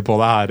veldig på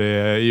det her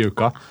i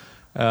uka.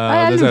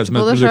 Det ser ut som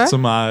et produkt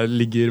som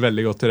ligger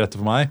veldig godt til rette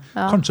for meg.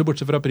 Kanskje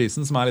bortsett fra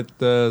prisen som er litt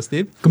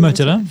stiv. Hvor mye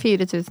er det?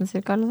 4.000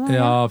 cirka eller noe?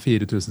 Ja,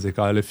 4.000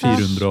 cirka, eller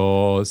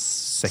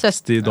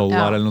 $460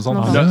 eller noe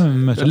sånt.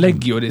 Det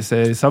legger jo de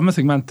seg i samme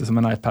segmentet som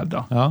en iPad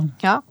da.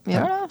 Ja,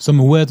 gjør det.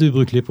 Som også er et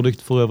ubrukelig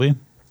produkt for øvrig.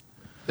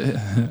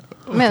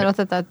 Mener du at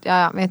dette er...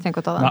 Ja, vi trenger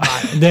ikke å ta det. Nei,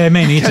 det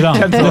mener jeg ikke da.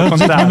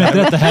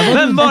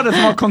 Hvem var det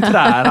som var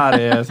kontrær her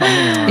i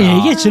sammenhengen?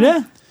 Jeg er ikke det.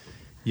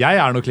 Jeg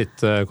er nok litt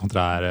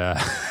kontrær.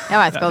 Jeg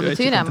vet ikke hva det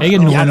betyr. Jeg er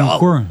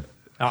non-core.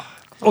 Ja.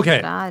 Ok,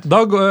 da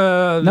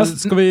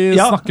skal vi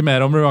snakke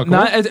mer om Remarkable.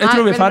 Nei, jeg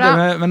tror vi er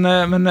ferdige,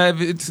 men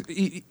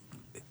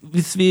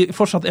hvis vi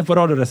fortsatt er på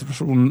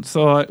radioresepsjonen,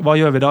 så hva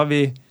gjør vi da?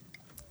 Vi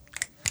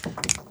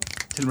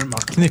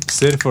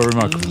knipser for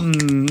Remarkable.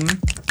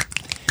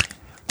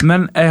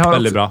 Men jeg har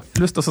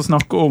lyst til å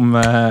snakke om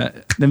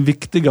den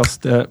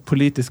viktigste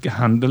politiske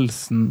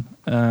hendelsen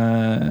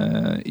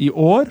i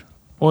år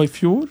og i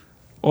fjor.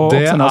 Og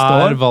det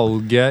er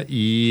valget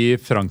i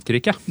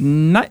Frankrike.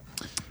 Nei.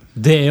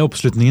 Det er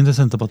oppslutningen til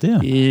Senterpartiet?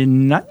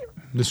 Nei.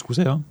 Du skulle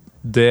si ja.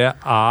 Det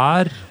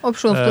er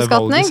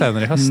valget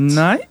senere i høst.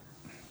 Nei.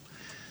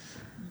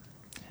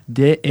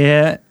 Det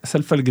er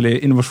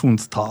selvfølgelig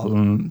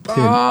innovasjonstalen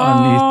til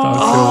Anita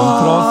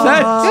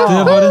Krohn-Traaseth.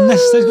 Det var det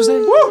neste jeg skulle si.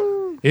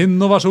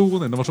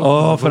 Innovasjon.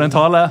 Åh, for en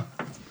tale.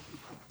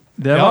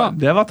 Det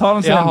var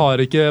talen sin. Jeg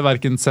har ikke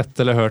hverken sett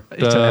eller hørt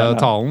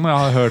talen.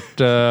 Jeg har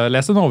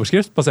lest en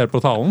overskrift basert på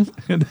talen.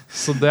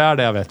 Så det er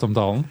det jeg vet om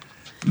talen.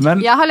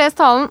 Men, jeg har lest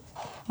talen.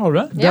 Har du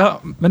det? Ja.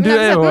 Men du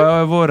er jo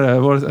vår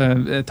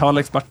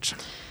taleekspert.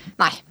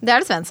 Nei, det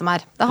er det Sven som er.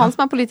 Det er han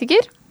som er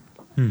politiker.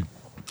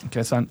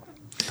 Ok, Sven.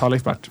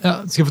 Taleekspert.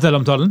 Ja, skal jeg fortelle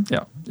om talen?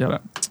 Ja, gjør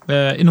det.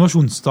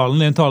 Innovasjonstalen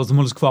er en tale som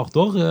holdes hvert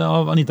år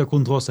av Anita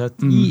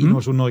Krohn-Traaseth i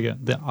Innovasjon Norge.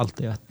 Det er alt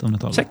jeg vet om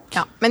det talen.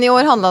 Ja, men i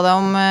år handlet det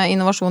om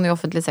innovasjon i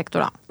offentlig sektor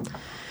da.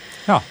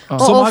 Ja,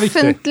 og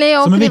offentlig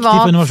og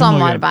privat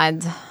samarbeid.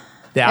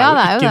 Det er jo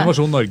ikke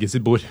Innovasjon Norge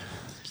sitt bord.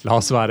 La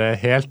oss være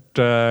helt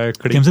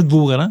Hvem sitt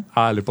bord det?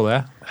 Ærlig på det.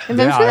 Hvem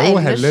Det skulle jo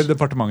ellers? heller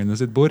departementene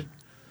sitt bord.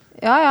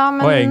 Ja,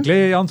 men... Og egentlig,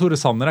 Jan Tore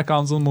Sanner ikke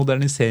han sånn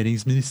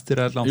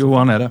moderniseringsminister eller noe. Jo,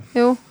 han det.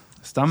 Jo.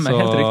 Stemmer,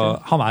 helt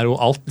riktig. Han jo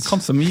alt.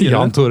 Kan så mye.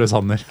 Jan Tore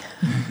Sanner.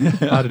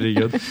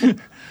 Herregud.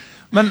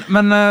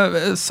 Men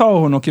sa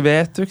hun noe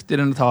vetugt i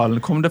denne talen?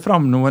 Kom det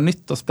fram noe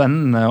nytt og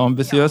spennende og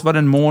ambisiøst? Var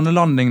det en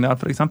månelanding der,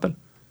 for eksempel?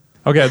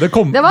 Ok, det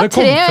kom Det var det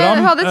kom fram,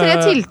 hadde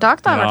 3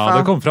 tiltak da, i hvert fall.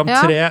 Det kom fram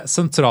 3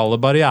 sentrale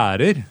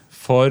barrierer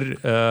for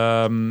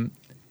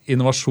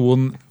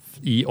innovasjon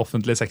i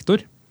offentlig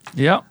sektor.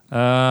 Ja.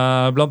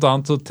 Blant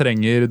annet så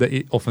trenger det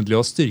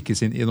offentlige å styrke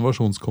sin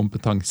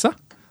innovasjonskompetanse,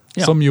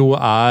 Ja. som jo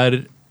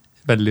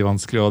veldig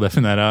vanskelig å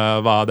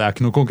definere det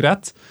ikke noe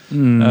konkret.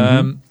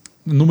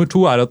 Nummer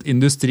 2 at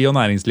industri og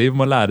næringsliv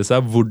må lære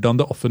seg hvordan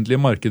det offentlige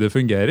markedet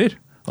fungerer.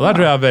 Og der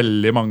tror jeg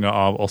veldig mange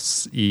av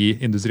oss i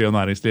industri og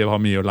næringsliv har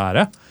mye å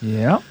lære.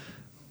 Ja.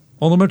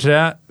 Og nummer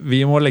 3,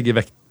 vi må legge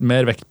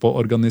mer vekt på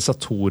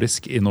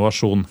organisatorisk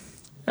innovasjon.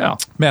 Ja.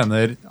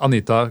 Mener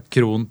Anita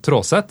Krohn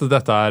Traaseth.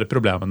 Dette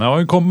problemene.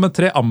 Og hun kommer med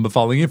 3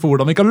 anbefalinger for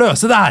hvordan vi kan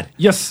løse det her.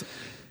 Yes!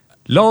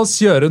 La oss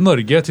gjøre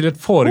Norge til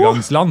et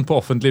foregangsland på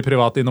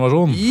offentlig-privat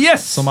innovasjon.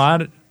 Yes! Som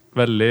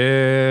veldig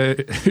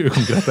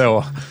ukonkret det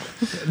også.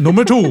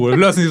 Nummer 2,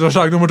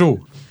 løsningsforslag nummer 2.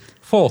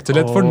 Få til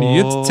et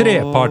fornyet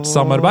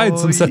trepartssamarbeid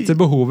som setter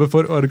behovet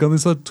for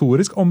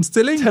organisatorisk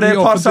omstilling i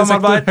offentlig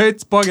sektor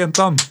høyt på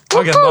agendaen.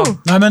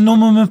 Nei, men nå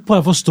må vi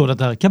prøve å forstå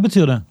dette her. Hva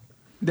betyr det?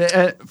 Det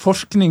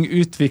forskning,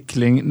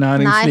 utvikling,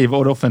 næringsliv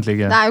og det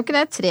offentlige. Det jo ikke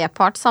det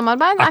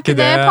trepartssamarbeid. Ikke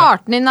det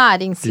partene i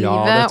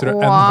næringslivet det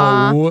tror jeg.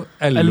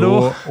 NHO, LO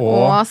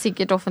og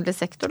sikkert offentlig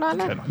sektor, da,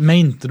 eller?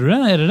 Mente du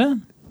det? Det det?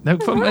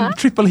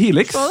 Triple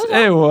Helix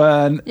jo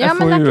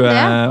FoU,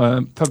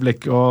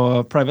 public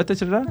og private,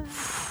 ikke det?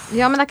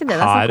 Ja, men det ikke det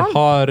det Her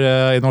har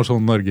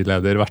Innovasjon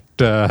Norge-leder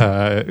vært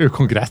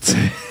ukonkret.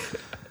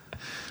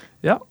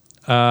 Ja.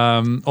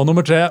 Og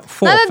nummer 3,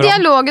 få fram...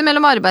 dialogen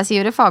mellom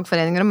arbeidsgivere,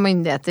 fagforeninger og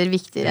myndigheter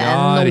viktigere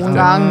enn noen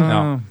gang.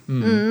 Ja.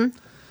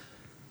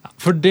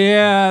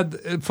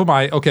 For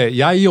meg, ok,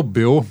 jeg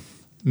jobber jo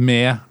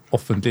med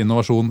offentlig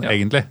innovasjon,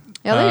 egentlig.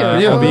 Ja, det gjør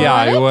det. Og vi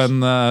jo en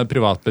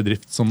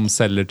privatbedrift som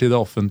selger til det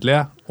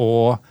offentlige,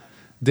 og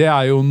det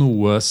jo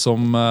noe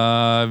som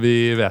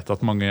vi vet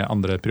at mange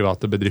andre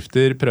private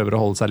bedrifter prøver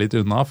å holde seg litt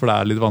unna, for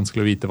det litt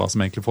vanskelig å vite hva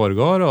som egentlig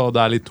foregår, og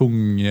det litt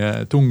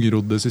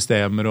tungrodde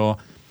systemer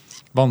og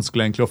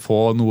vanskelig egentlig å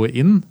få noe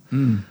inn.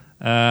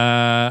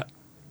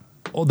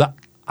 Og det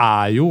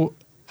jo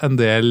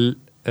en del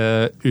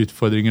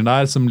utfordringer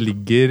der som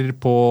ligger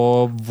på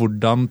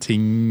hvordan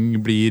ting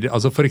blir,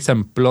 altså for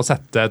eksempel å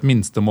sette et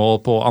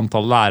minstemål på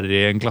antall lærere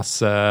i en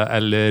klasse,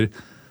 eller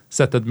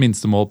sette et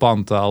minstemål på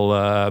antall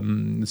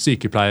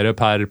sykepleiere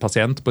per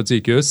pasient på et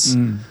sykehus.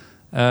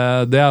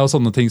 Det jo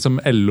sånne ting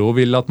som LO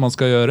vil at man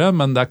skal gjøre,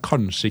 men det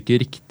kanskje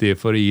ikke riktig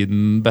for å gi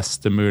den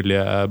beste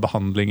mulige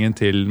behandlingen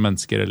til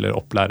mennesker, eller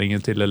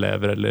opplæringen til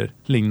elever, eller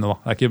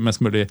lignende. Det ikke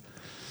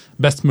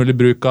best mulig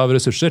bruk av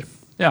ressurser.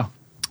 Ja.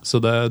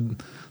 Så det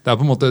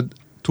på en måte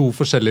 2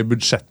 forskjellige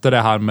budsjetter,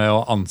 det her med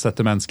å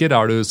ansette mennesker. Der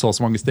har du så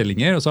mange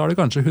stillinger, og så har du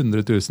kanskje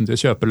 100 000 til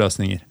å kjøpe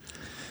løsninger.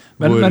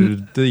 Hvor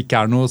det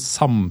ikke noe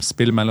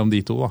samspill mellom de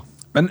 2 da.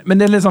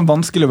 Men det litt sånn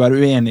vanskelig å være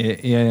uenig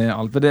i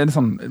alt, for det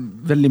sånn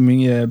veldig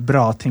mye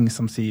bra ting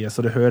som sies,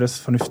 og det høres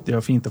fornuftig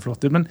og fint og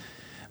flott ut,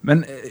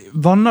 men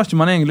vanner ikke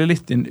man egentlig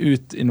litt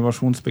ut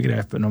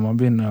innovasjonsbegrepet når man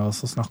begynner å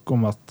snakke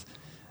om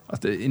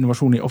at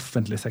innovasjon i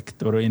offentlig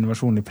sektor og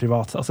innovasjon i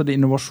privat, altså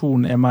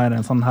innovasjon mer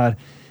en sånn her,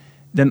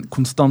 den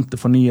konstante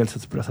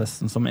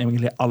fornyelsesprosessen som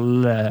egentlig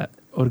alle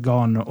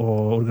organer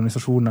og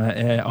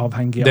organisasjoner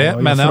avhengige av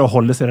for å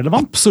holde seg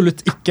relevant.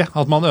 Absolutt ikke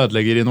at man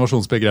ødelegger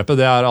innovasjonsbegrepet.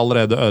 Det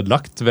allerede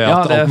ødelagt ved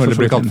at alt mulig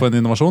blir kalt for en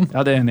innovasjon.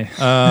 Ja, det enig.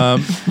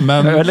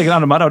 Men ødelegger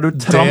enda mer, da.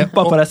 Du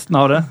tramper på resten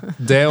av det.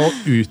 Det å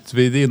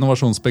utvide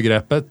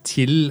innovasjonsbegrepet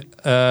til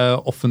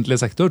offentlig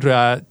sektor tror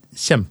jeg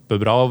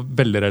kjempebra og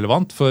veldig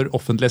relevant, for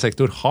offentlig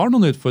sektor har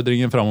noen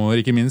utfordringer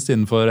fremover, ikke minst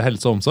innenfor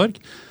helse og omsorg.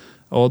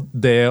 Og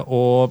det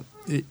å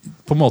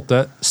på en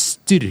måte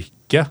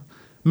styrke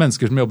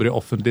mennesker som jobber i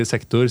offentlig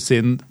sektor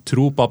sin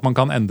tro på at man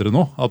kan endre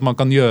noe, at man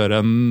kan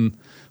gjøre en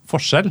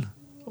forskjell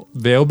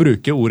ved å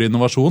bruke ordet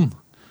innovasjon.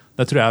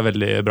 Det tror jeg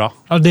veldig bra.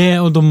 Ja,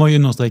 og da må jeg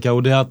understreke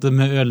og det at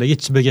vi ødelegger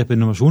ikke begrepet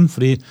innovasjon,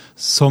 fordi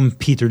som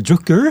Peter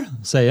Drucker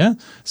sier,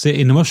 så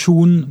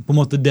innovasjon på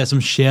en måte det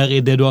som skjer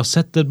i det du har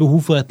sett et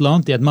behov for et eller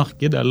annet i et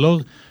marked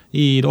eller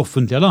i det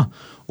offentlige, da.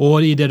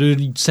 Og i det du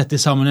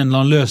setter sammen en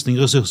eller annen løsning,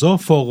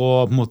 ressurser, for å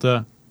på en måte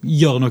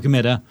gjøre noe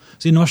med det.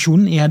 Så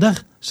innovasjonen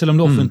der, selv om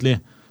det er offentlig.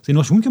 Så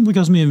innovasjon kan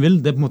brukes så mye vi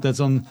vil. Det på en måte et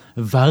sånn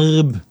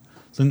verb.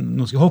 Så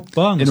nå skal jeg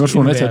hoppe.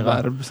 Innovasjon ikke et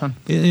verb.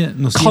 Jeg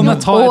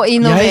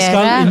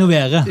skal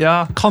innovere. Ja.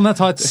 Kan jeg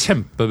ta et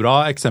kjempebra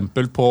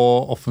eksempel på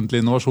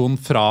offentlig innovasjon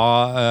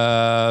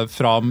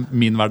fra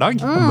min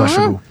hverdag? Vær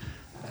så god.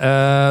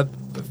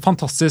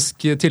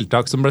 Fantastisk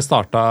tiltak som ble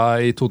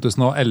startet i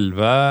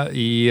 2011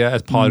 i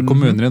et par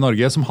kommuner i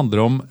Norge som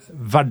handler om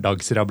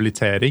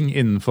hverdagsrehabilitering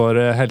innenfor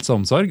helse og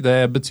omsorg.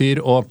 Det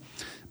betyr å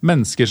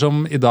mennesker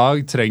som I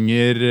dag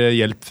trenger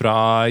hjelp fra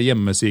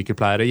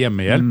hjemmesykepleiere,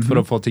 hjemmehjelp for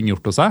å få ting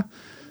gjort hos seg,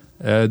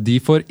 de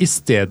får I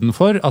stedet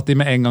for at de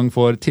med en gang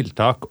får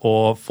tiltak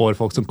og får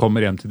folk som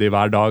kommer hjem til de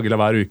hver dag eller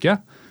hver uke,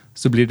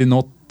 så blir de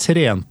nå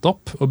trent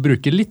opp og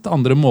bruker litt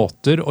andre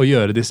måter å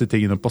gjøre disse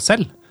tingene på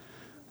selv.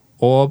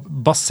 Og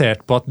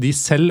basert på at de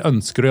selv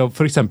ønsker å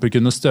for eksempel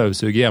kunne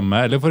støvsuge hjemme,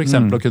 eller for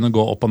eksempel å kunne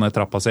gå opp og ned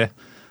trappa si.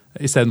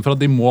 I stedet for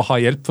at de må ha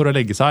hjelp for å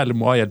legge seg, eller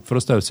må ha hjelp for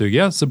å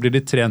støvsuge, så blir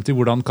de trent I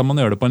hvordan kan man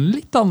gjøre det på en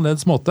litt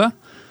annerledes måte.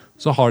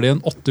 Så har de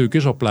en 8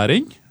 ukers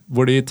opplæring,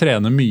 hvor de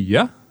trener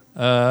mye,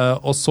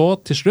 og så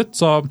til slutt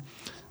så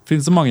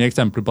finnes det mange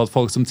eksempler på at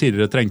folk som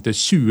tidligere trengte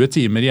 20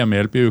 timer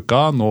hjemmehjelp I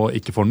uka, nå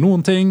ikke får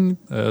noen ting,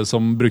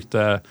 som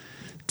brukte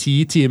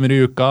 10 timer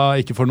I uka,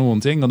 ikke får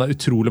noen ting, og det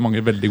utrolig mange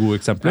veldig gode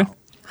eksempler.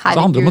 Så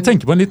det handler om å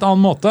tenke på en litt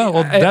annen måte,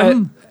 og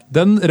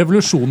den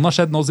revolusjonen har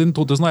skjedd nå siden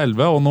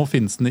 2011, og nå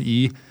finnes den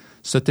I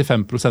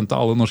 75%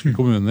 av alle norske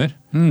kommuner.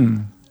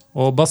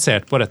 Og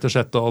basert på rett og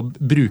slett å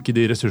bruke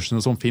de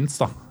ressursene som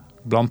finnes da.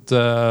 Blant,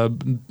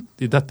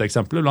 I dette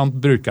eksempelet, blant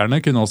brukerne,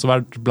 kunne også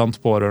vært blant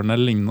pårørende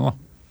eller lignende da.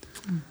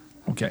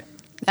 Ok.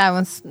 Det jo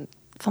en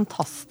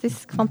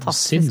fantastisk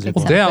eksempel.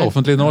 Og det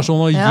offentlig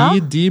innovasjon, å gi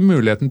de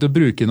muligheten til å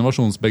bruke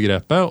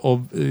innovasjonsbegrepet og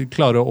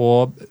klare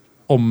å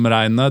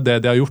omregne det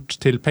de har gjort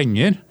til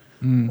penger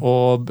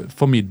og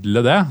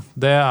formidle det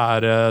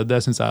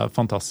synes jeg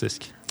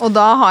fantastisk. Og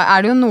da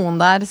det jo noen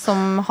der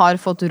som har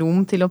fått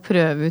rom til å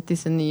prøve ut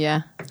den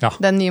nye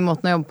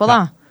måten å jobbe på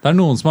da. Det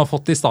noen som har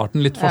fått I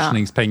starten litt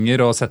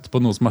forskningspenger og sett på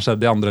noe som har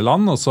skjedd I andre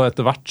land, og så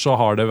etter hvert så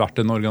har det vært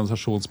en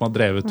organisasjon som har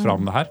drevet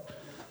fram det her.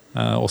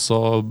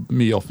 Også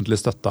mye offentlig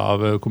støtte av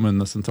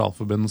kommunenes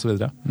sentralforbund og så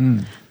videre.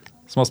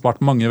 Som har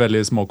spart mange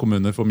veldig små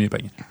kommuner for mye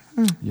penger.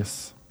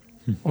 Yes.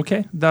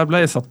 Ok, der ble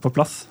jeg satt på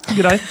plass.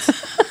 Greit.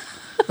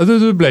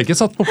 Du ble ikke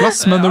satt på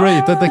plass, men du ble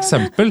gitt et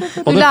eksempel.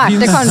 Og det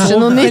finnes så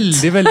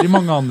veldig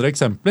mange andre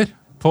eksempler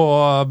på,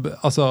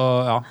 altså,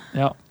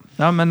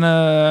 Ja, men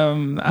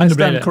I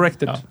stand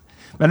corrected. Ja.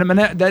 Men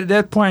det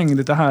et poeng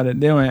dette her,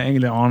 det jo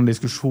egentlig en annen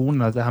diskusjon,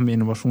 dette her med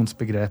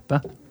innovasjonsbegrepet.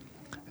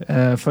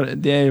 For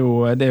det jo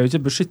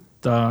ikke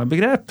beskyttet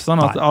begrep,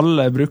 sånn at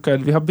alle bruker,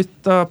 vi har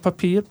byttet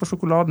papir på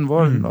sjokoladen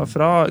vår,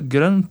 fra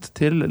grønt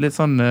til litt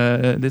sånn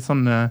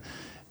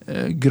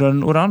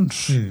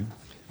grønn-oransje.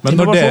 Men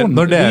når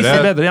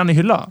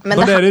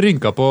dere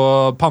rynka på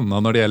panna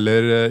når det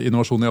gjelder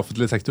innovasjon I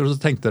offentlig sektor, så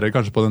tenkte dere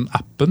kanskje på den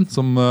appen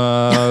som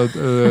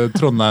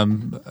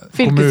Trondheim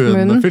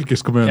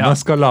fylkeskommune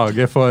skal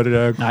lage for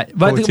Nei,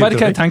 hva det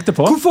jeg tenkte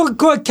på?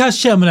 Hva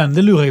skjer med den?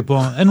 Det lurer jeg på.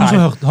 Noen som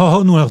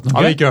har noen hørt noe?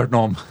 Har vi ikke hørt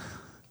noe om.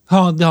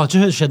 Det har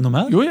ikke skjedd noe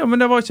mer? Jo, men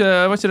det var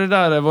ikke det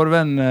der vår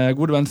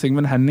gode venn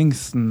Sigmund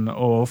Henningsen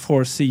og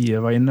 4C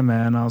var inne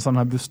med en sånn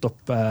her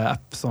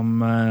busstopp-app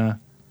som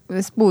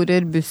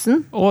sporer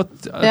bussen. Og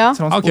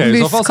transport. Okay,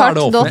 I så fall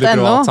det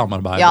offentlig-privat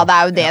samarbeid. Ja, det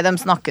jo det de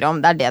snakker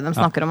om. Det det de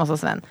snakker om også,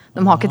 Sven.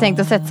 De har ikke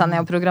tenkt å sette seg ned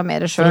og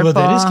programmere selv på... Det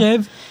var det de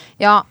skrev.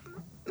 Ja,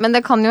 men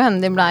det kan jo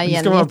hende de ble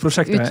gjengitt.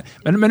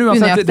 Men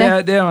uansett,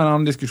 det en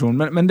annen diskusjon.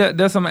 Men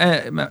det som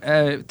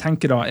jeg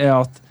tenker da,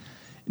 at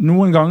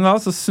noen ganger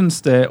så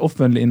synes det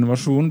offentlig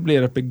innovasjon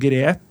blir et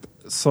begrep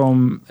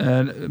som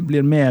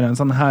blir mer en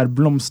sånn her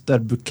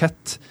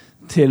blomsterbukett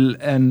til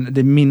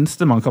det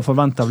minste man kan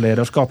forvente av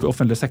lederskap I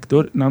offentlig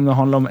sektor, nemlig det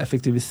handler om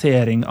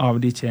effektivisering av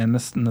de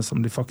tjenestene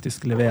som de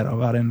faktisk leverer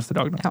hver eneste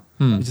dag.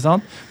 Ikke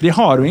sant? De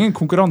har jo ingen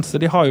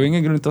konkurranse, de har jo ingen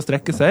grunn til å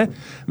strekke seg,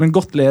 men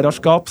godt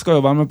lederskap skal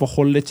jo være med på å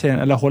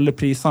holde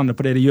prisene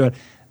på det de gjør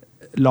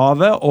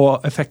lave,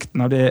 og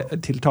effekten av de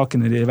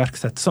tiltakene de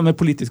iverksetter, som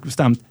politisk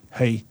bestemt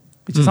høy.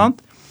 Ikke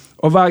sant?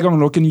 Og hver gang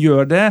noen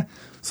gjør det,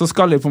 så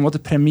skal de på en måte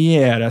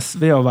premieres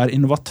ved å være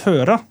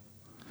innovatører.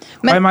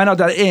 Og jeg mener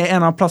at det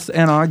en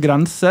annen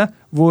grense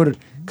hvor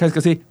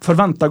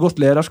forventet godt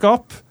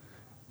lederskap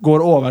går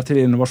over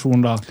til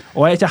innovasjon da.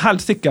 Og jeg ikke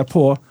helt sikker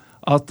på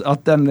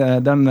at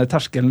den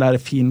terskelen der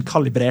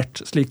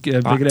finkalibrert, slik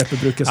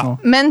begrepet brukes nå.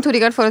 Men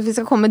Torigard, for at vi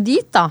skal komme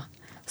dit da,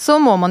 så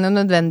må man jo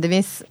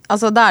nødvendigvis,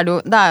 altså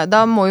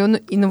da må jo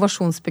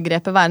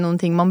innovasjonsbegrepet være noen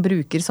ting man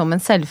bruker som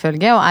en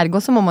selvfølge, og ergo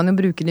så må man jo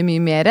bruke det mye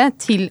mer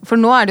til, for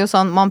nå det jo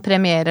sånn, man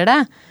premierer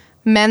det,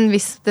 men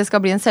hvis det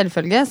skal bli en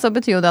selvfølge, så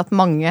betyr jo det at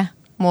mange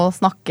må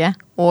snakke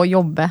og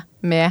jobbe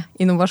med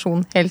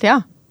innovasjon hele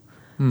tiden.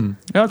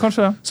 Ja,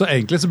 kanskje. Så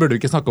egentlig så burde vi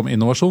ikke snakke om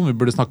innovasjon, vi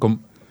burde snakke om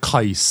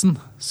Kaizen,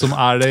 som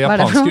det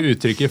japanske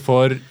uttrykket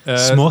for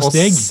små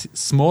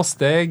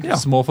steg,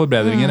 små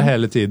forbedringer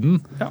hele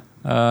tiden.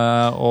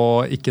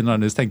 Og ikke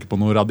nødvendigvis tenke på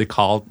noe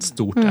radikalt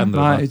stort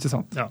endrende. Nei, ikke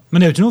sant. Ja. Men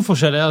det jo ikke noe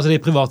forskjell, altså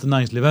det private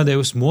næringslivet, det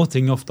jo små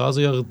ting ofte,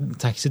 altså gjør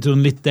taxituren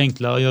litt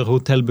enklere, gjør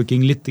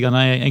hotellbooking litt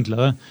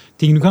enklere.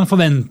 Ting du kan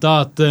forvente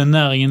at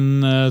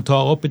næringen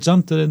tar opp, ikke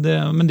sant?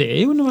 Men det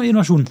jo noe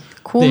innovasjon.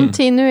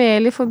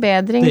 Kontinuerlig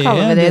forbedring,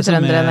 kaller vi det I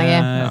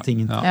Trønderenergi.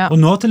 Ja. Og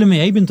nå til og med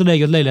jeg begynte å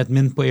legge ut leiligheten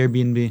min på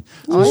Airbnb.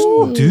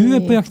 Så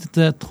du på jakt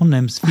etter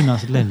Trondheims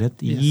fineste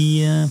leilighet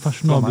I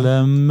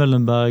fasjonable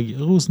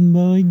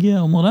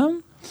Møllenberg-Rosenborg-området.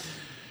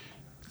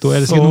 Da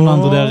det sikkert noen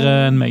andre der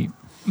enn meg.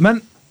 Men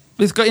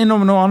Vi skal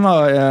innom noe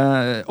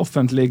annet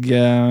offentlig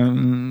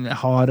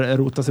har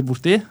rotet seg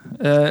bort i,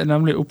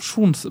 nemlig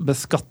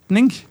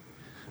opsjonsbeskatning.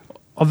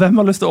 Og hvem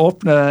har lyst til å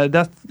åpne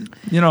det,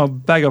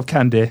 bag of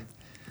candy?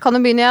 Kan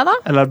du begynne, jeg da?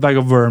 Eller bag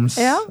of worms?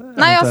 Ja.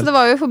 Nei, altså det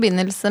var jo i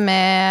forbindelse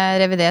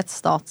med revidert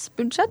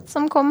statsbudsjett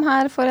som kom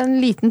her for en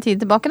liten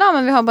tid tilbake da,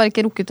 men vi har bare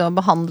ikke rukket å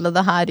behandle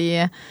det her i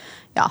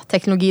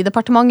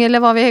teknologidepartementet,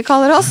 eller hva vi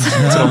kaller oss.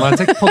 Trondheim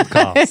Tech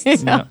Podcast.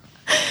 Ja.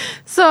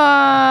 Så,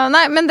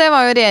 nei, men det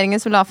var jo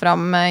regjeringen som la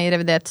fram i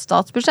revidert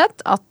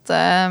statsbudsjett at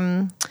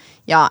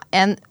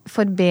en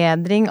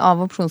forbedring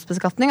av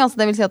opsjonsbeskatning, altså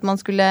det vil si at man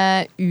skulle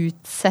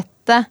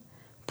utsette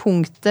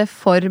punktet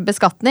for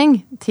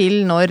beskatning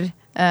til når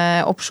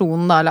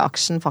opsjonen da, eller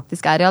aksjen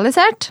faktisk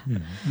realisert.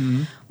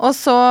 Og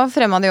så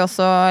fremmet de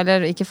også,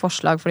 eller ikke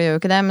forslag, for de gjør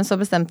jo ikke det, men så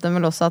bestemte de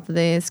vel også at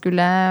de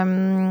skulle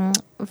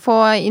få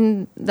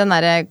inn den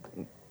der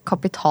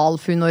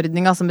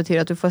kapitalfunnordninga, som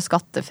betyr at du får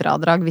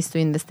skattefradrag hvis du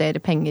investerer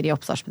penger i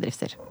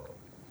oppstartsbedrifter.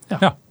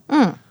 Ja.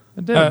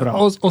 Det bra.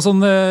 Og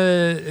sånn,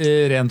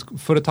 rent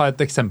for å ta et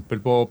eksempel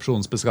på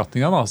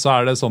opsjonsbeskatninga da, så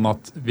det sånn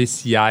at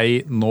hvis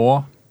jeg nå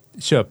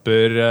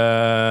kjøper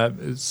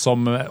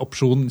som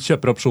opsjon,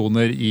 kjøper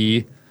opsjoner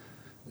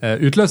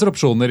utløser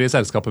opsjoner i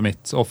selskapet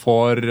mitt og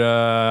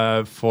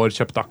får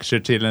kjøpt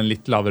aksjer til en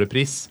litt lavere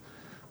pris,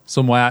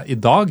 så må jeg i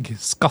dag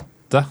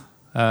skatte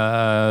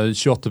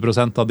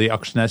 28% av de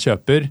aksjene jeg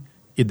kjøper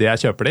i det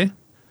jeg kjøper de.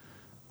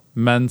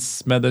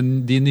 Mens med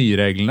de nye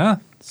reglene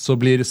så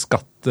blir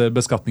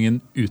beskatningen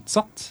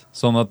utsatt,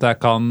 sånn at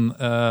jeg kan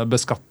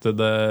beskatte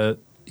det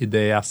i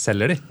det jeg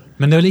selger de.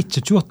 Men det vel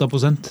ikke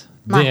 28%?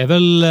 Det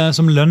vel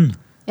som lønn?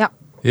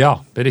 Ja,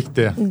 det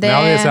riktig.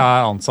 Hvis jeg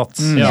ansatt,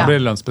 så blir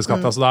det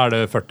lønnsbeskattet, så da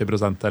det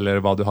 40% eller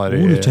hva du har i...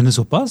 Du kjenner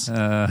såpass?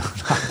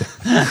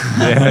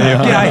 Det gjør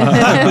ikke jeg.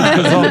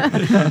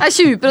 Det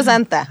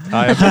 20% det.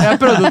 Jeg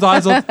prøvde å ta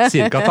en sånn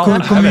cirka-tall.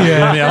 Hvor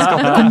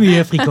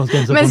mye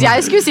frikortgrenser? Mens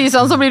jeg skulle si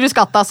sånn, så blir du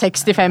skattet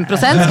 65%,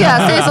 skulle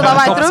jeg si, så da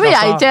vet du hvor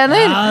jeg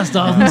tjener. Ja,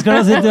 staten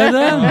skal da sitte i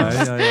det.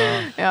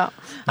 Ja.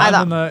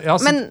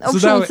 Men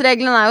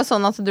opsjonsreglene jo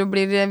sånn at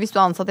hvis du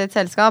ansatt i et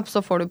selskap,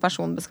 så får du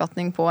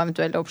personbeskatning på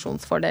eventuelle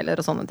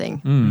opsjonsfordeler og sånne ting.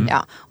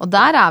 Ja. Og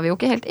der vi jo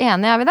ikke helt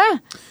enige, vi det?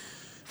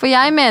 For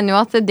jeg mener jo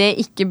at det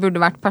ikke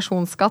burde vært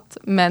personskatt,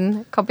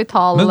 men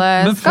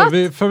kapitalskatt.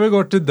 Men før vi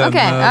går til den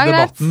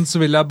debatten,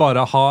 så vil jeg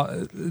bare ha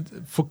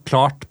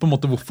forklart på en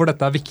måte hvorfor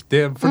dette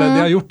viktig. For det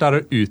de har gjort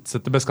å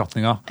utsette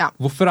beskatninga. Ja.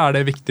 Hvorfor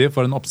det viktig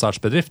for en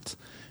oppstartsbedrift?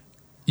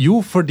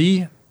 Jo,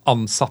 fordi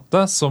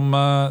ansatte som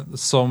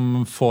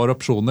får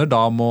opsjoner da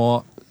må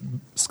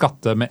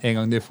skatte med en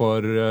gang de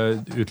får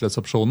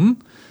utløst opsjonen,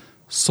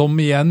 som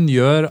igjen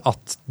gjør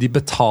at de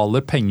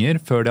betaler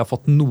penger før de har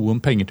fått noen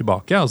penger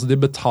tilbake. Altså de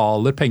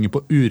betaler penger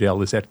på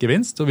urealisert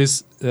gevinst, og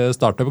hvis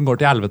startupen går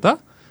til helvete,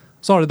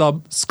 så har de da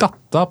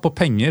skattet på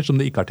penger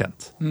som de ikke har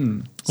tjent.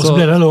 Og så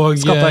blir det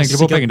også skattet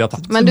egentlig på penger de har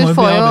tatt. Men du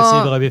får jo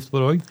arbeidsgiveravgift på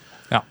det også.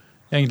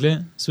 Egentlig.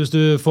 Så hvis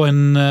du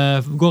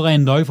går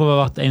en dag for å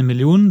ha vært 1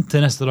 million,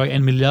 til neste dag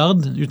 1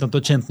 milliard, uten at du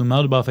har tjent noe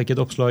mer, du bare fikk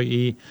et oppslag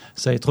i,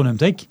 Trondheim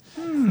Tech,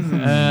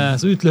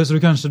 så utløser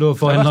du kanskje da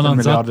for en eller annen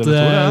ansatt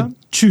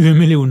 20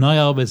 millioner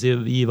i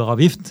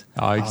arbeidsgiveravgift.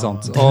 Ja, ikke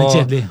sant.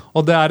 Kjedelig.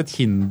 Og det et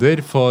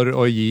hinder for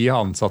å gi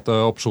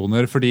ansatte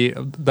opsjoner, fordi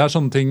det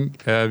sånne ting,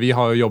 vi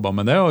har jo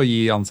jobbet med det, å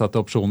gi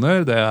ansatte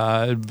opsjoner, det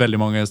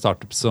veldig mange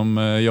startups som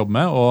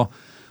jobber med,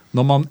 og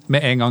når man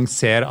med en gang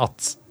ser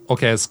at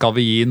ok, skal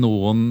vi gi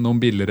noen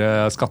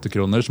billigere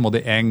skattekroner, så må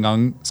de en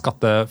gang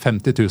skatte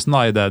 50 000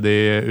 da, i det de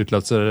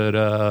utløser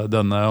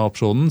denne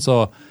opsjonen,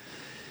 så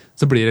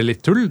blir det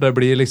litt tull. Det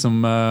blir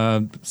liksom,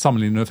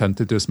 sammenlignet med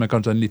 50 000 med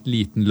kanskje en litt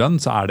liten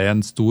lønn, så det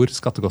en stor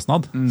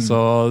skattekostnad.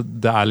 Så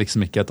det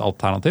liksom ikke et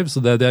alternativ.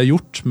 Så det de har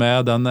gjort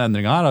med den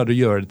endringen her, å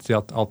gjøre det til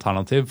et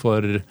alternativ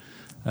for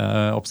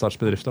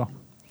oppstartsbedrifter da.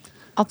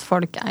 At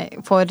folk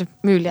får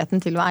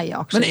muligheten til å eie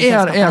aksjer.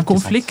 Men det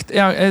konflikt?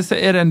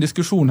 Det en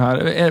diskusjon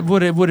her?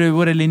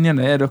 Hvor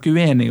linjene? Dere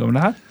uenige om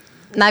det her?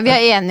 Nei, vi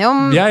enige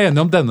om... Vi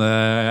enige om denne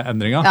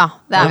endringen. Ja,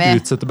 det vi.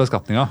 Å utsette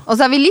beskatninga. Og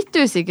så vi litt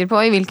usikre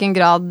på i hvilken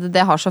grad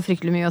det har så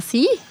fryktelig mye å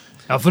si.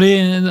 Ja, fordi,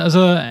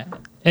 altså...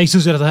 Jeg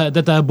synes jo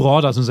dette bra,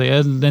 da, synes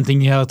jeg. Det en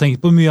ting jeg har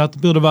tenkt på mye at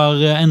burde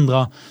være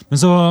endret. Men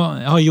så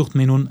har jeg gjort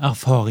meg noen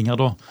erfaringer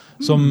da,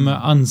 som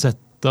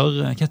ansetter,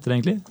 hva heter det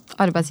egentlig?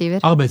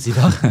 Arbeidsgiver.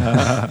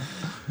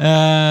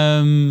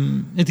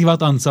 Etter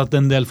hvert ansatt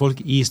en del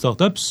folk i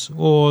startups,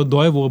 og da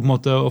har jeg vært på en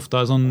måte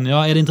ofte sånn, ja,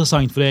 det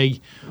interessant for deg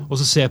å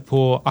se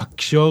på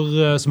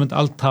aksjer som et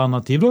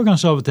alternativ da,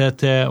 kanskje av og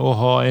til å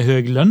ha en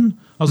høy lønn?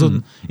 Altså,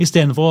 i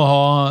stedet for å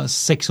ha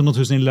 600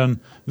 000 i lønn,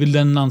 vil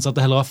den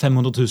ansatte heller ha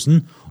 500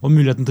 000 og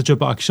muligheten til å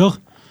kjøpe aksjer.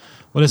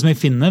 Og det som jeg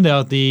finner, det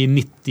at i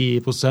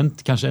 90%,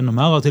 kanskje enda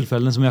mer av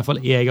tilfellene som i hvert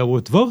fall jeg har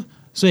vært for,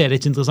 så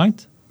det ikke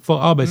interessant. For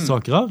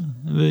arbeidstakere,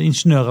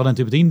 ingeniører, den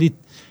type ting, de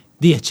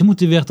ikke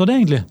motivert av det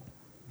egentlig.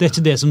 Det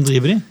ikke det som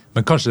driver de.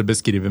 Men kanskje det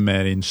beskriver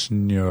mer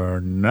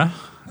ingeniørene?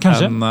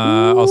 Kanskje.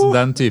 Altså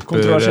den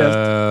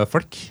typer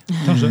folk.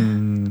 Kanskje.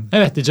 Jeg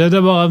vet ikke,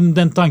 det var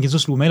den tanken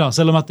som slo meg da,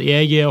 selv om at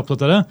jeg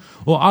opptatt av det,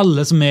 og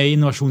alle som i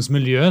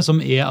innovasjonsmiljøet, som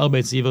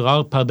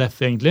arbeidsgivere per def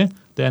egentlig,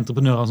 det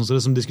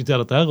entreprenører som diskuterer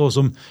dette her, og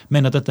som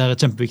mener at dette her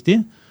kjempeviktig.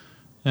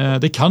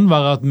 Det kan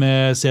være at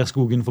vi ser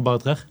skogen for bare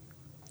trær.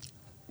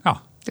 Ja.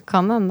 Det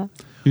kan hende.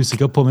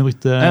 Usikker på om jeg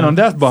brukte...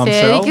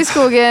 Ser ikke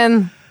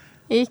skogen.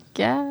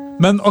 Ikke.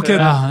 Men ok,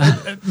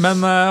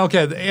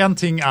 en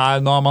ting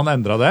nå har man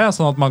endret det,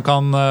 sånn at man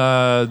kan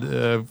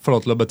få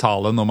lov til å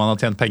betale når man har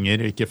tjent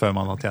penger, ikke før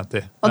man har tjent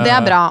de. Og det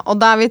bra,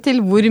 og da vi til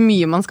hvor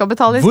mye man skal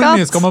betale i skatt.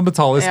 Hvor mye skal man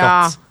betale i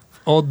skatt? Ja.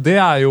 Og det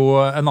jo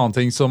en annen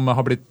ting som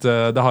har blitt,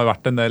 det har jo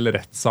vært en del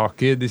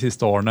rettssaker de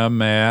siste årene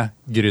med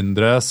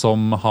gründere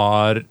som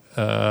har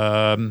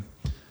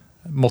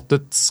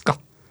måttet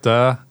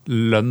skatte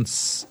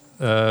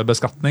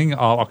lønnsbeskatning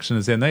av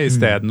aksjene sine i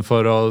stedet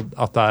for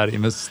at det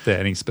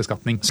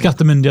investeringsbeskatning.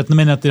 Skattemyndighetene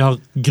mener at de har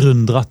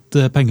grunndratt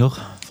penger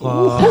fra...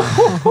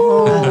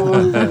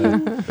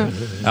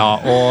 Ja,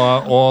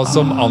 og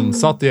som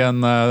ansatt i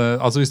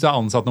altså hvis du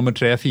ansatt nummer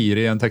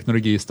 3-4 i en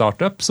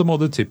teknologistartup, så må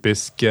du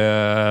typisk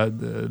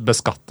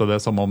beskatte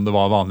det som om det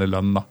var vanlig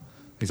lønn da.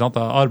 Ikke sant?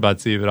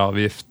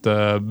 Arbeidsgiveravgift,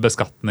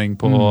 beskatning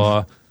på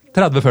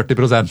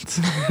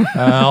 30-40%.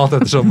 Alt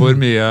ettersom hvor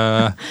mye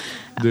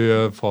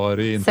du får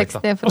i inntekt.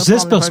 Og så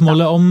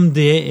spørsmålet om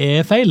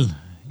det feil.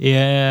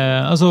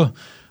 Altså,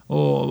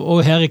 og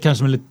her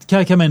kanskje litt...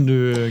 Hva mener du,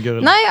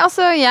 Gøril? Nei,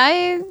 altså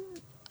jeg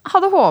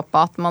hadde håpet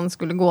at man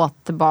skulle gå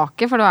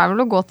tilbake, for det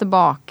vel å gå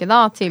tilbake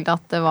da, til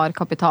at det var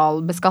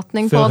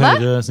kapitalbeskatning på det.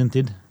 Før Høyre sin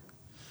tid?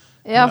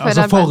 Ja,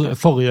 altså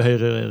forrige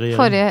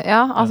Høyre-regjering.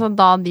 Ja, altså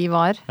da de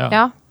var.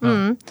 Ja.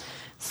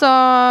 Så,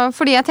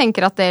 fordi jeg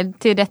tenker at det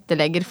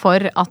tilrettelegger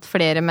for at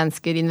flere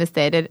mennesker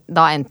investerer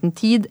da enten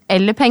tid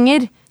eller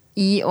penger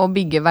i å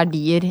bygge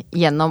verdier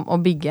gjennom å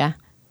bygge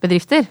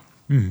bedrifter.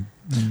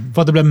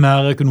 For at det ble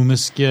mer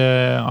økonomisk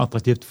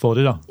attraktivt for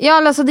dem da?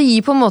 Ja, altså det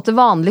gir på en måte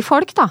vanlige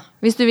folk da.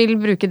 Hvis du vil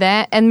bruke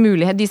det, en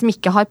mulighet, de som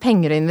ikke har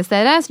penger å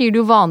investere, så gir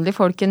du vanlige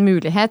folk en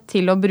mulighet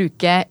til å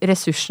bruke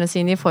ressursene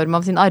sine i form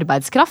av sin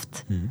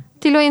arbeidskraft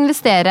til å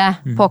investere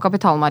på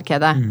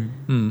kapitalmarkedet.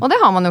 Og det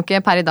har man jo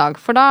ikke per i dag,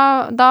 for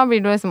da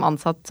blir du liksom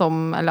ansett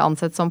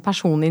som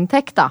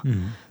personinntekt da.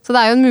 Så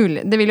det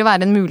det vil jo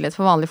være en mulighet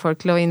for vanlige folk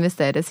til å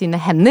investere sine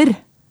hender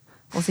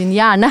og sin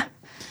hjerne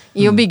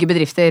i å bygge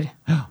bedrifter.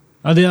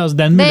 Ja,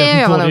 den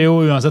muligheten får de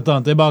jo uansett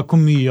annet. Det bare hvor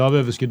mye av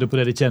overskuddet på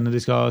det de tjener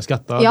de skal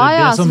skatte.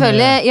 Ja,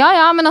 selvfølgelig.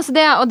 Ja, men altså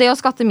det å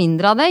skatte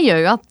mindre av det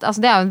gjør jo at altså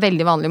det jo en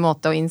veldig vanlig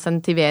måte å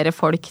insentivere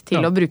folk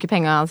til å bruke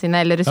pengene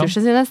sine eller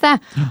ressursene sine et sted.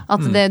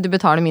 At du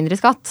betaler mindre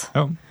i skatt.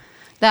 Ja.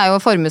 Det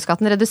jo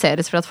formuesskatten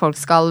reduseres for at folk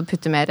skal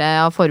putte mer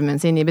av formuen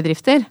sin i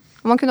bedrifter.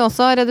 Og man kunne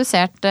også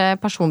redusert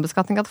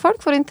personbeskatning av folk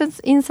for å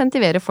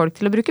insentivere folk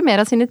til å bruke mer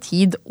av sine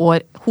tid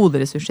og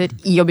hoderessurser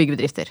i å bygge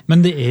bedrifter.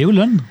 Men det jo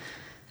lønn.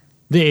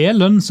 Det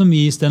lønn som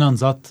gis til en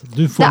ansatt.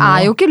 Det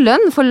jo ikke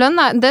lønn, for lønn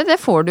det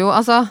får du jo,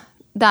 altså,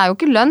 det jo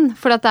ikke lønn,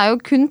 for det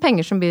jo kun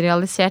penger som blir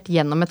realisert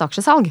gjennom et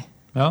aksjesalg.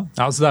 Ja,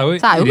 så det jo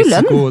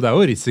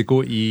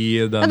risiko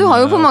i den... Ja, du har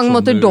jo på mange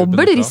måter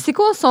dobbelt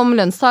risiko som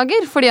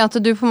lønnstager, fordi at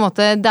du på en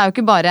måte, det jo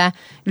ikke bare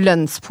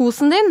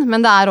lønnsposen din,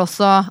 men det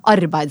også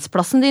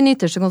arbeidsplassen din i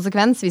ytterste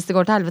konsekvens hvis det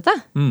går til helvete.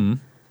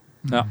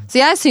 Ja. Så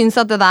jeg synes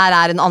at det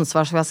der en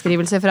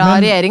ansvarsfraskrivelse fra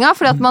regjeringa,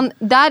 for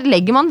der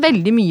legger man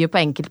veldig mye på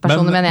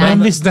enkeltpersoner, mener jeg.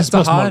 Men hvis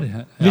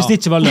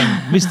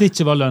det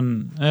ikke var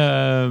lønn,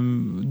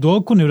 da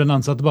kunne jo den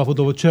ansatte bare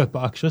fått lov å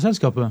kjøpe aksjer i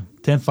selskapet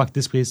til en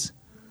faktisk pris.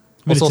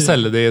 Og så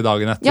selge de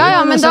dagen etter.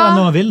 Ja,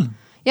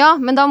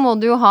 men da må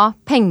du jo ha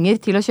penger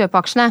til å kjøpe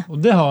aksjene. Og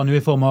det har han jo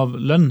i form av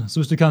lønn. Så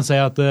hvis du kan si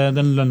at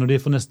den lønnen de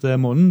for neste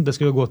måned, det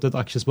skal jo gå til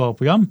et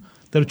aksjespareprogram,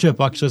 der du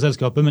kjøper aksjer i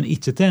selskapet, men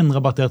ikke til en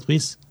rabattert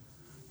pris.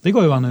 Det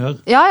går jo an å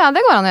gjøre. Ja,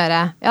 det går an å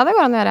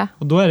gjøre.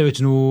 Og da det jo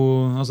ikke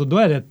noe, altså da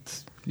det et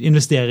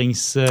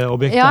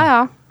investeringsobjekt. Ja,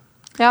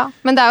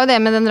 men det jo det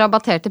med den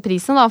rabatterte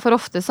prisen da, for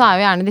ofte så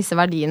jo gjerne disse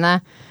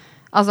verdiene,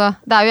 altså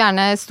det jo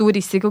gjerne stor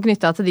risiko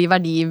knyttet til de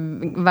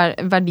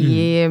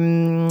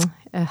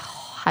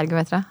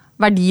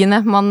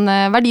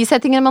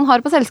verdisettingene man har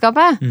på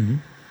selskapet.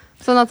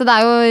 Sånn at det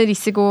jo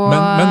risiko...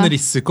 Men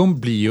risikoen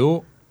blir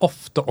jo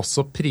ofte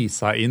også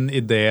prisa inn i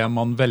det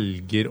man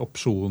velger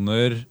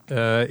opsjoner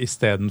i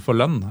stedet for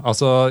lønn.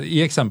 Altså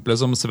i eksempelet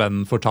som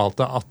Sven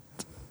fortalte,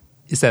 at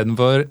i stedet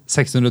for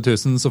 600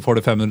 000 så får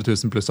du 500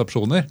 000 pluss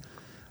opsjoner,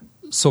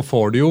 så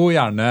får du jo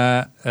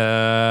gjerne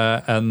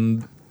en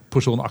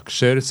porsjon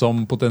aksjer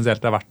som potensielt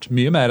verdt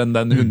mye mer enn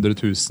den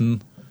 100 000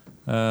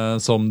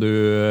 som du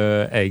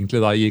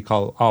egentlig da gir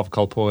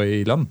avkall på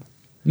i lønn.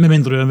 Med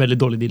mindre du en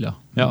veldig dårlig deal,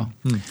 ja.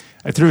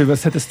 Jeg tror vi vil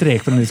sette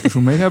strek på den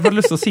diskusjonen. Jeg har bare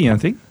lyst til å si en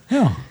ting.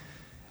 Ja.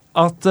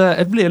 At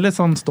jeg blir litt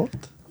sånn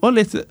stolt og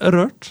litt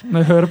rørt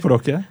når jeg hører på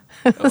dere.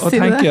 Og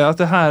tenker at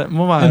det her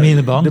må være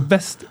the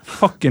best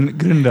fucking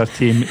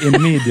gründerteam in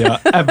media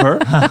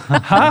ever.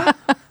 Hæ?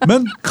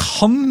 Men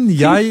kan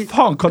jeg... Fy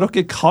faen, hva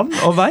dere kan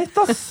og vet,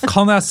 ass.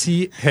 Kan jeg si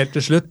helt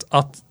til slutt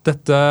at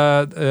dette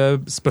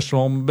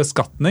spørsmålet om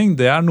beskatning,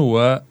 det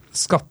noe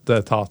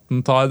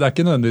skatteetaten tar. Det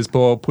ikke nødvendigvis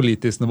på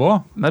politisk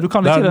nivå. Nei, du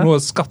kan det ikke det. Noe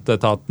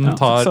skatteetaten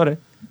tar. Sorry,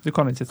 du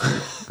kan ikke si det.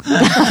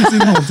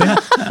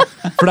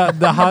 For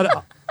det her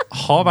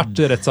har vært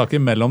rettssaker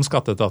mellom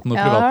skatteetaten og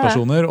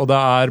privatpersoner, og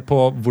det på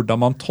hvordan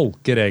man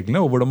tolker reglene,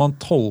 og hvordan man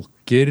tolker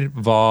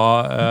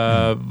hvor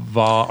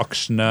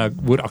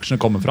aksjene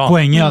kommer fra.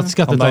 Poenget at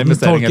skatteetaten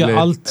tolker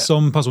alt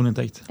som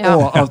personinntekt.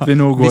 Og at vi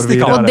nå går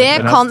videre. Og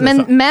det kan,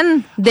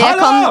 men det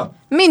kan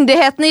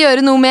myndighetene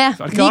gjøre noe med.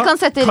 De kan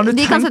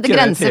sette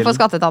grenser for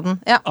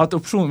skatteetaten. At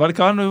opsjonen,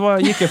 nå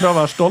gikk jeg fra å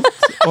være stolt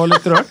og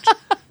litt rørt,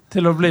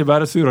 til å bli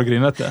bare sur og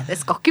grinete. Det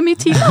skal ikke mye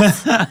til,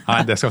 ass.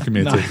 Nei, det skal ikke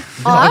mye til.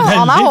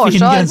 Han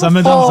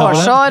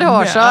hårsår.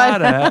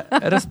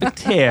 Jeg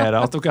respekterer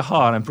at dere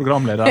har en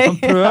programleder som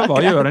prøver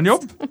å gjøre en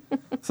jobb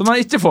som man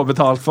ikke får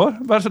betalt for,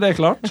 bare så det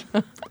klart.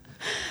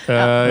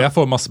 Jeg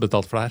får masse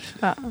betalt for det her.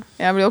 Ja,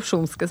 jeg blir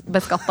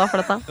opsjonsbeskattet for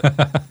dette.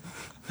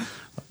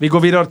 Vi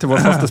går videre til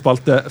vår faste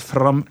spalte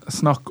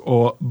Framsnakk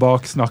og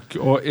baksnakk.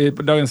 Og i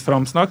dagens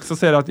Framsnakk så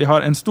ser jeg at vi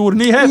har en stor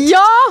nyhet.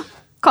 Ja!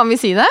 Kan vi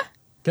si det?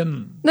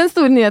 Den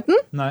store nyheten?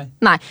 Nei.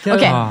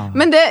 Ok.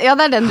 Men det er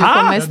den du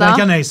kom med i stad.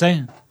 Det kan jeg si.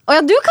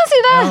 Du kan si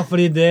det! Ja,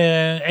 fordi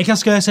hva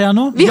skal jeg si her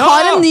nå? Vi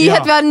har en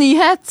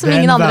nyhet som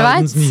ingen andre vet. Det en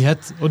verdens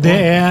nyhet, og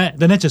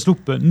den ikke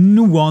sluppet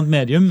noe annet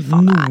medium,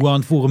 noe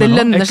annet forum. Det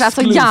lønner seg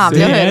så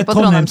jævlig å høre på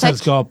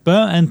Trondheim-selskapet,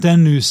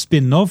 NTNU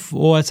Spin-Off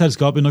og et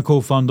selskap under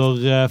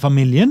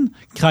co-founder-familien,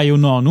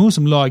 Cryo-Nano,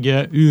 som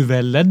lager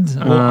UV-ledd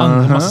og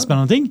andre masse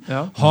spennende ting,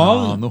 har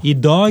i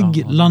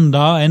dag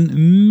landet en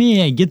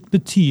meget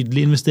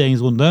betydelig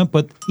investeringsrunde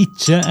på et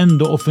ikke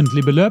enda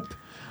offentlig beløp,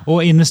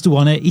 og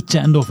investorene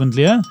ikke enda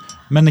offentlige,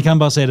 men jeg kan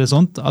bare si det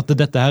sånn at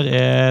dette her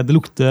det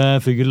lukter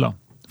fugl, da,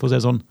 for å si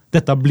det sånn.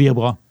 Dette blir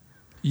bra.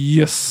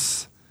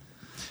 Yes.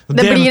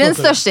 Det blir den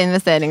største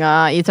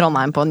investeringen i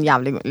Trondheim på en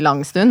jævlig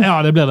lang stund. Ja,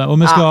 det blir det. Og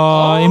vi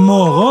skal i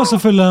morgen så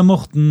følger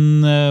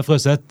Morten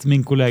Frøseth,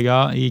 min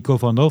kollega i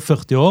co-founder,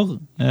 40 år.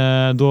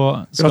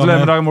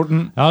 Gratulerer med dagen,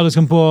 Morten. Ja, det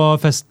skal på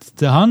fest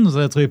til han,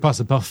 så jeg tror jeg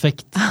passer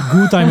perfekt.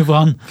 God timing for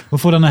han å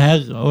få denne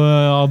her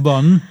av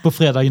banen på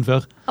fredagen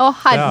før.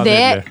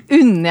 Det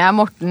unner jeg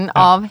Morten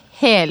av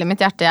hele mitt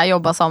hjerte. Jeg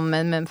jobbet sammen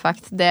med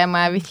Memfact. Det må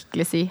jeg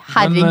virkelig si.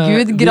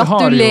 Herregud,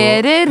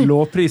 gratulerer! Du har jo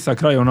lovpriset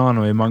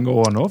Cryo-Nano i mange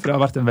år nå, for det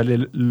har vært en veldig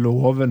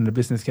lovende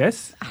business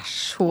case.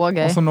 Så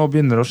gøy. Og så nå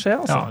begynner det å skje.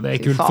 Altså. Ja, det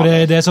kult, for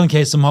det sånn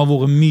case som har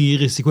vært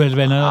mye risiko hele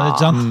veien.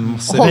 Ikke sant?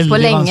 Holdt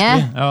på lenge.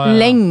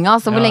 Lenge,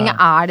 altså. Hvor lenge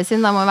det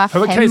siden? Det må være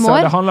 5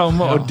 år. Det handler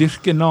om å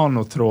dyrke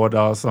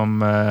nanotråder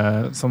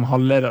som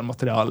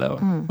halvledermateriale.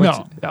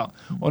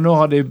 Og nå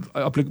har de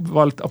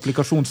valgt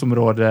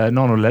applikasjonsområdet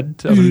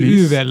nanoledd.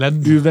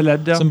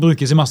 UV-ledd, som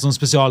brukes i masse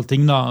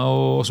spesialting, da,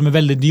 og som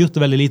veldig dyrt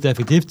og veldig lite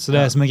effektivt. Så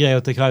det som greia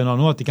til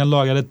Cryo-Nano, at de kan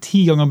lage det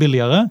 10 ganger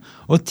billigere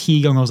og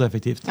 10 ganger så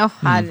effektivt.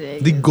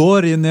 De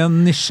går inn i en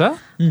nisje,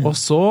 og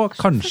så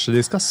kanskje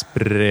de skal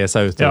spre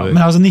seg utover. Ja,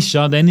 men altså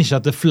nisja, det nisja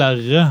til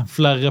flere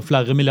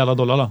milliarder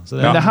dollar, da. Så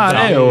men det her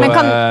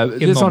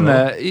jo sånn,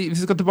 hvis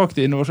vi skal tilbake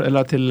til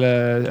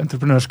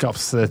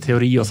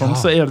entreprenørskapsteori og sånn,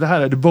 så det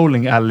her The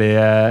Bowling Alley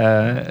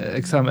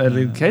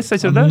case,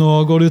 ikke det?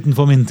 Nå går det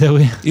utenfor min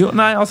teori. Jo,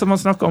 nei, altså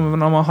man snakker om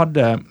når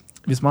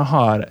hvis man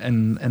har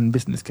en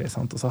business case,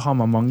 sant, og så har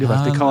man mange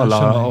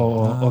vertikaler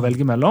å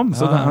velge mellom,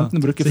 så kan man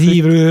enten bruke... Så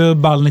hiver du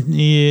ballen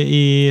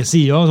i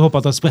siden, og så håper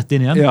at det spretter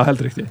inn igjen. Ja,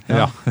 helt riktig.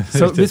 Ja.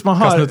 Så hvis man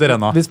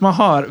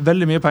har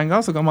veldig mye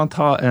penger, så kan man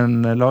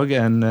lage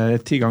en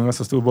 10 ganger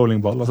så stor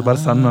bowlingball, og så bare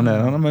sende den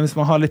ned. Men hvis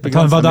man har litt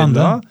begrenset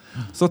midler,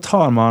 så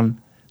tar man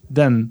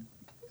den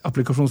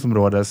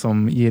applikasjonsområdet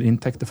som gir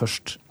inntekter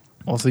først,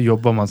 og så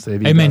jobber man seg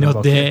videre. Jeg mener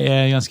at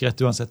det ganske rett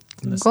uansett.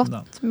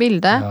 Godt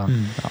bilde.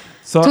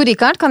 Tor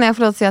Rikard, kan jeg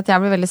få lov til å si at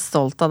jeg blir veldig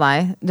stolt av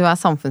deg. Du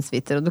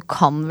samfunnsviter, og du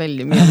kan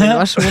veldig mye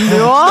innovasjon,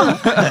 du også.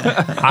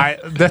 Nei,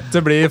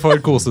 dette blir for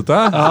kosete.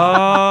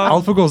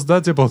 Alt for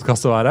kosete til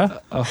podcast å være.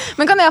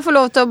 Men kan jeg få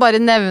lov til å bare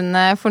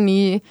nevne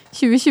Forny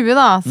 2020,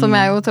 da, som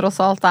jeg jo tross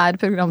alt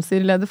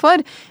programstyreleder for.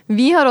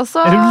 Vi har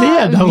også... Er du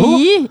leder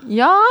også?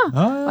 Ja,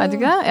 vet du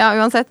ikke det? Ja,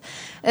 uansett.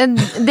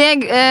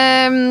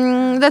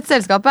 Dette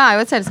selskapet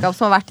jo et selskap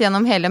som har vært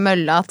gjennom hele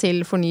mølla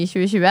til Forny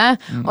 2020,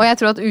 og jeg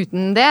tror at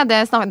uten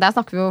der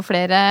snakker vi jo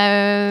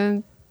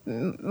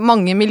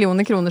mange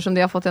millioner kroner som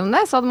de har fått gjennom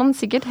det, så hadde man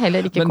sikkert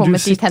heller ikke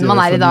kommet dit hen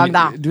man i dag,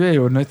 da. Du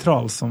jo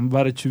nøytral som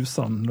bare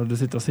tjusen når du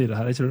sitter og sier det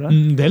her, ikke du det?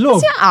 Det lov.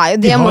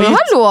 Det må jo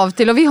ha lov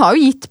til, og vi har jo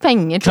gitt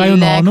penger til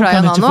Cryo-Nano.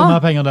 Kan ikke få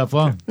mer penger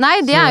derfra. Nei,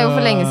 det jo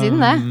for lenge siden,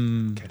 det.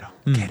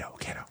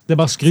 Det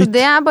bare skryt. Så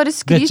det bare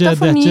skryt av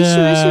Forny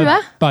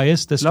 2020.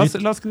 Bias, det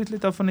skryt. La oss skryte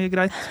litt av Forny,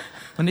 greit.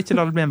 Men ikke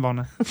la det bli en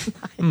vane.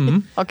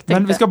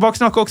 Men vi skal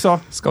baksnakke også.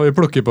 Skal vi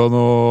plukke på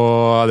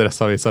noen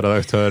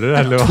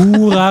Adresseavisa-redaktører?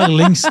 Tor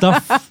Erling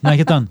Staff. Nei,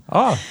 ikke den.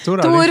 Tor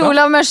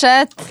Olav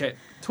Mørseth. Okay.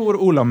 Tor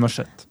Olav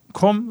Mørseth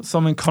kom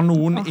som en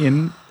kanon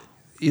inn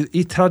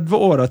i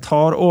 30-åra,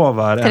 tar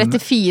over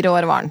 34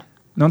 år var han.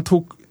 Når han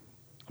tok...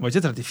 Han var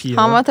ikke 34 år.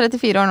 Han var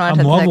 34 år, nå 36.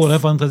 Han må ha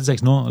vært for en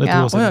 36 nå.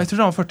 Ja. Jeg tror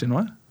han var 40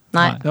 nå.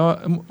 Nei. Det var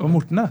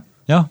Morten, det.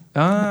 Ja.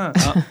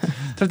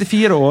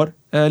 34 år,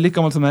 like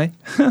gammel som meg.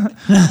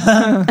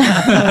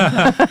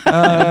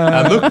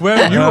 And look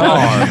where you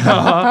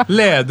are.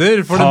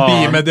 Leder for den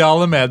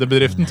bimediale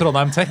mediebedriften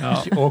Trondheim Tech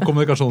og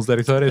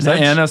kommunikasjonsdirektør i Det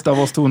Sage. eneste av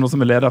oss to nå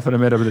som er leder for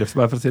en mediebedrift,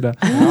 bare for å si det.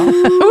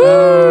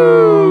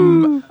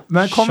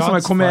 Men kom som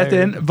jeg kom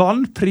inn,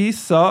 vann,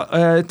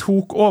 priser,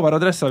 tok over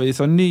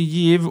Adresseavisa, ny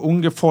giv,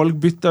 unge folk,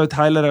 bytta ut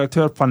hele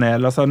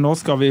redaktørpanelet, altså nå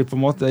skal vi på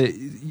en måte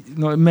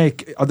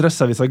make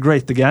Adresseavisa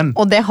great again.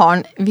 Og det har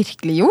han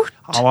virkelig gjort.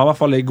 Han var i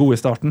hvert fall god i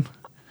starten.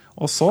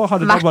 Og så har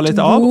det dabbet litt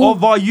av. Og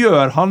hva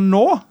gjør han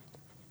nå?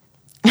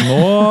 Nå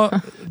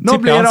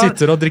tipper jeg han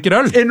sitter og drikker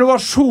øl.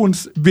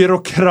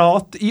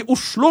 Innovasjonsbyråkrat i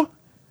Oslo.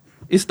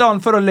 I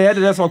stedet for å lede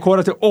det som var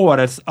kåret til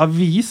årets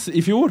avis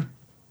i fjor.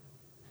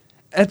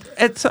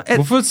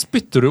 Hvorfor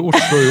spytter du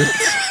Oslo ut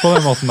på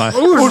den måten der?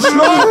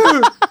 Oslo!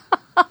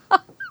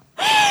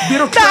 Det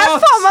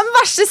faen meg den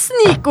verste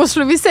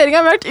snik-osloviseringen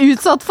jeg har vært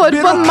utsatt for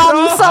på en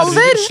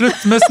mannsalder.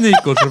 Slutt med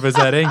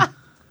snik-oslofisering.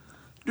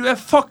 Du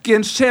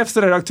fucking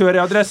sjefsredaktør i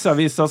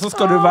Adresseavisa, så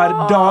skal du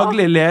være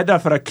daglig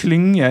leder for en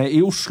klynge i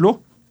Oslo.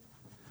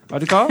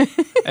 Vet du hva?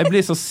 Jeg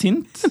blir så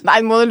sint.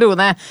 Nei, må du roe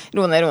ned.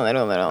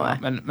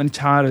 Men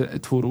kjære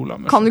Tor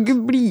Olav. Kan du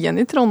ikke bli igjen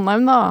i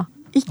Trondheim da?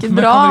 Ikke Men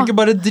dra. kan dere ikke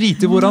bare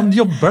drite i hvor han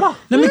jobber da?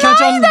 Nei, men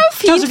kanskje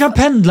han kan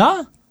pendle?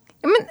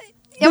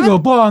 Det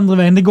går bra andre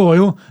veien, det går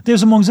jo. Det er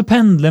jo så mange som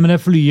pendler med det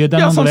flyet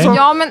den andre veien.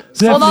 Ja, men,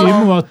 så det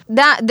flyet må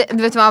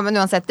vet du hva, men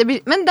uansett,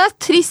 men det er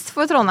trist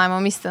for Trondheim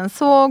å miste en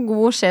så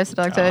god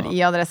sjefsredaktør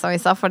i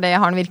Adresseavisa, for det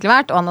har han virkelig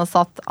vært, og han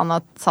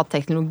har satt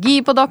teknologi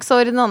på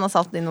dagsorden, han har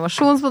satt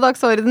innovasjon på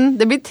dagsorden.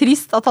 Det blir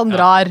trist at han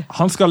drar.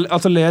 Han skal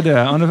altså lede,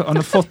 han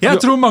har fått... Jeg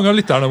tror mange av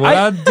lytterne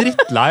våre er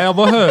drittlei av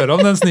å høre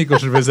om den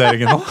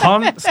snik-oslofiseringen nå.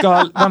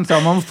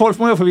 Folk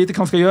må jo få vite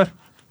hva han skal gjøre.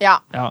 Ja,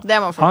 det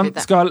må folk Han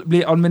vite. skal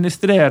bli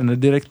administrerende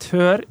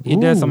direktør i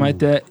det som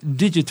heter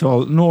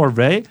Digital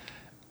Norway,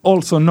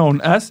 also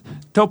known as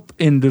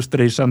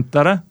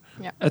Toppindustrisenteret,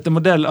 etter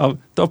modell av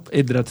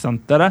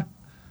Toppidrettssenteret.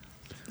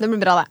 Det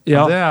blir bra, det.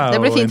 Ja. Det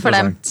blir fint for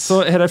dem.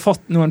 Så har de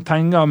fått noen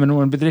penger med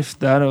noen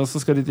bedrifter, og så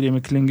skal de drive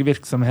med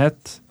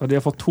klyngevirksomhet, og de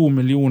har fått 2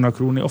 millioner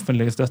kroner i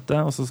offentlig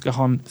støtte, og så skal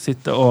han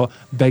sitte og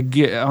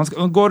han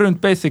skal gå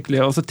rundt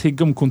basically og så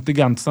tigge om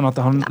kontingent, sånn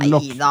at han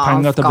nok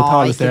penger til å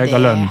betale seg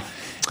egen lønn.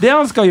 Det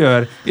han skal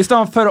gjøre, i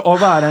stedet for å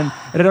være en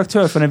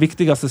redaktør for den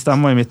viktigste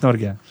stemmen i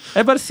Midt-Norge.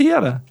 Jeg bare sier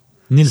det.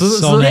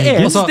 Så det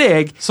er et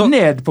steg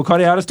ned på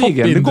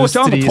karrierestigen.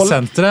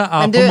 Toppindustrisenteret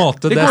er på en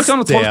måte det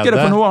stedet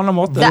hvor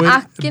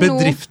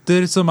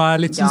bedrifter som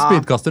er litt som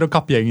spydkaster og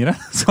kappgjengere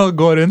skal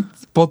gå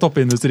rundt på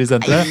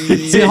Toppindustrisenteret,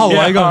 si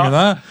halva i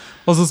gangene,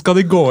 og så skal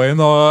de gå inn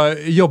og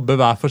jobbe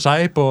hver for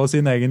seg på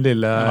sin egen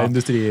lille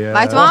industri.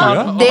 Vet du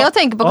hva? Det å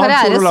tenke på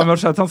karriere...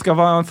 Han skal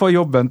få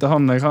jobben til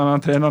han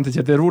treneren til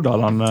Kjetil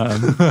Rodal.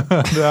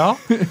 Ja,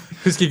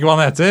 husker ikke hva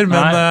han heter, men...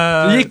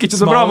 Det gikk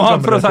ikke så bra med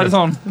han, for å si det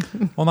sånn.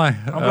 Nei.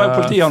 Han ble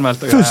politianmeldt.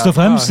 Først og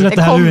fremst,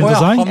 dette her er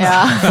uinteressant.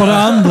 For det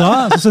andre,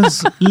 så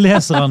synes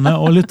leserne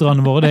og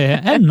lytterne våre det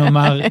er enda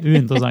mer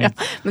uinteressant.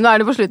 Men nå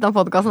er det på slutten av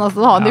podcasten, altså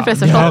da har de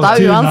fleste slått av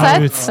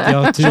uansett. De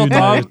har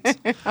tunet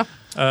ut.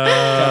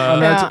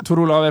 Tor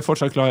Olav er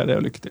fortsatt glad i det,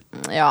 og lykke til.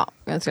 Ja,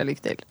 jeg ønsker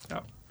lykke til. Ja,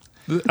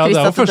 det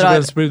er jo første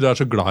del fordi du er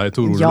så glad i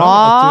Tor Olav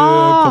at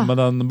du kom med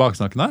den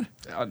baksnakken her.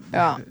 Ja, det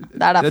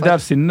er derfor. Det er der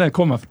sinnet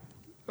kommer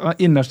fra.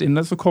 Innerst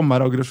inne så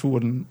kommer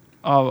aggresjonen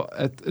av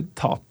et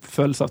tap,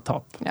 følelse av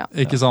tap. Ja.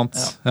 Ikke sant?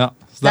 Ja.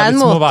 Så det er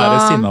litt som å være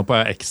sinnet på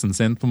eksen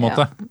sin, på en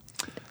måte.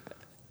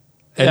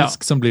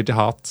 Elsk som blir til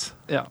hat.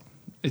 Ja.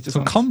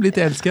 Som kan bli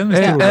til elsken.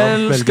 Jeg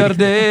elsker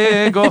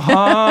deg og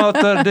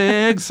hater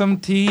deg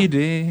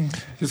samtidig.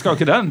 Husker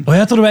ikke den?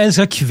 Jeg tror du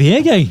elsker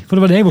kveg, for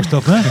det var det jeg vokste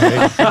opp med.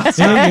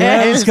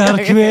 Jeg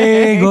elsker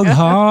kveg og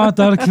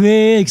hater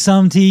kveg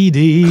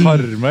samtidig.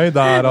 Karmøy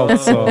der,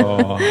 altså.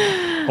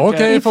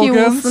 Ok,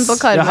 folkens.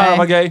 Det her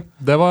var gøy.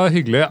 Det var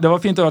hyggelig. Det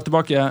var fint å være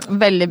tilbake.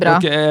 Veldig bra.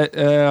 Dere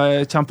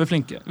er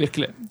kjempeflinke,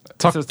 virkelig.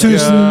 Takk.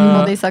 Tusen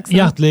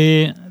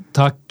hjertelig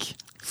takk.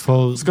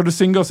 Skal du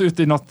synge oss ut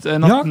i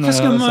natten? Ja, hva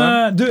skal vi...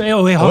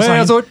 Jeg har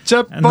sangen.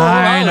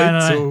 Nei.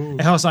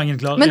 Jeg har sangen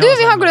klar. Men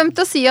vi har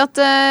glemt å si at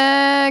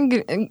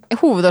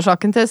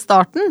hovedårsaken til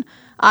starten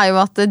er jo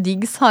at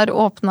Diggs har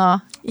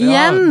åpnet igjen.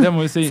 Ja, det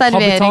må vi si.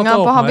 Serveringa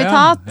på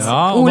Habitat. Ja,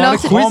 og nå er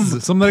det quiz,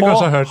 som dere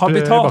kanskje har hørt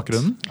i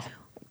bakgrunnen.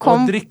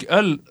 Og drikk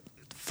øl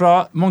fra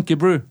Monkey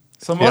Brew.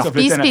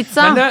 Spis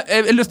pizza. Men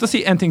jeg har lyst til å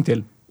si en ting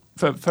til,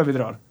 før vi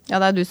drar. Ja,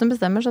 det er du som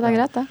bestemmer, så det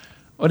er greit, det.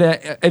 Og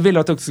jeg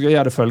vil at dere skal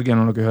gjøre det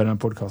følgende når dere hører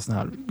denne podcasten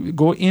her.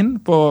 Gå inn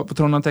på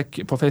Trondheim Tech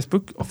på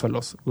Facebook og følg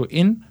oss. Gå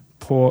inn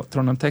på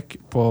Trondheim Tech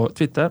på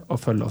Twitter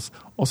og følg oss.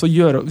 Og så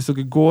hvis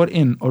dere går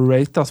inn og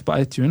rater oss på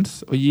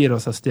iTunes og gir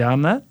oss en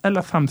stjerne,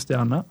 eller 5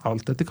 stjerner,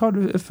 alt etter hva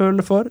du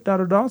føler for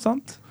der og da,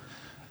 sant?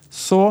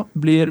 Så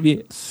blir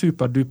vi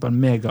superduper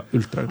mega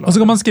ultra glad. Og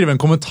så kan man skrive en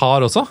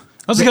kommentar også.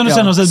 Og så kan du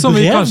sende oss et brev. Som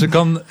vi kanskje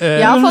kan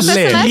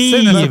lese i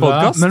neste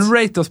podcast. Men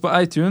rate oss på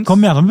iTunes. Kom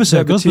gjerne og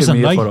besøk oss på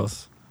søndag. For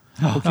oss.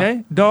 Ok,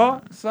 da,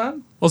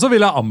 Sven? Og så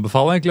vil jeg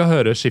anbefale egentlig å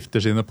høre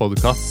Skifter sine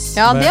podcasts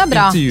med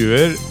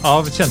intervjuer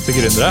av kjente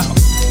gründere.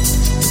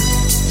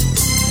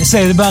 Jeg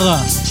sier det bare.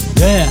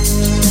 Yeah.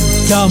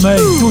 Karmøy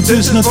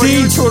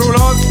 2010.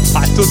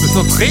 Nei,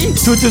 2003?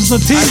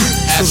 2010.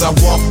 As I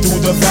walk through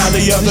the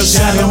valley of the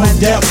shadow and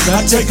death,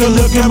 I take a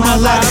look at my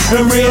life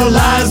and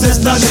realize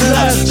there's nothing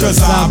left.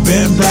 Cause I've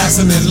been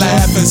blasting and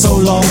laughing so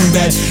long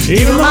that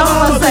even my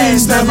mama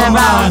thinks that my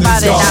mind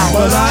is gone.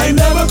 But I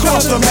ain't never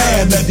crossed a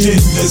man that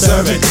didn't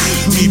deserve it.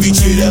 Me be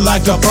treated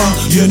like a punk,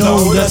 you know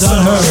that's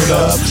unheard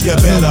of. You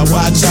better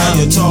watch how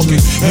you're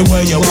talking and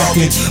where you're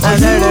walking. Or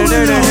you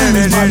only know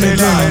homies might be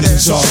blind and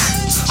sharp.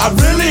 I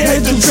really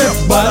hate the trip,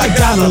 but I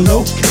gotta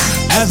look.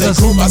 As I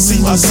cook, I see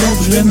myself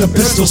in the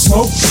pistol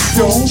smoke.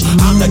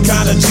 I'm the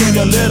kind of G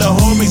the little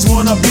homies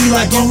wanna be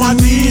like, on my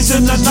knees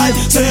in the night,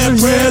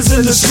 saying prayers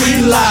in the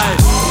street light.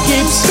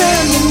 Keep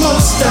spending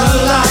most of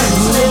life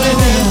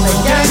living in the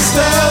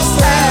gangster's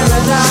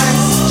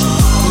paradise.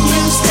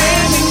 Keep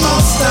spending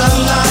most of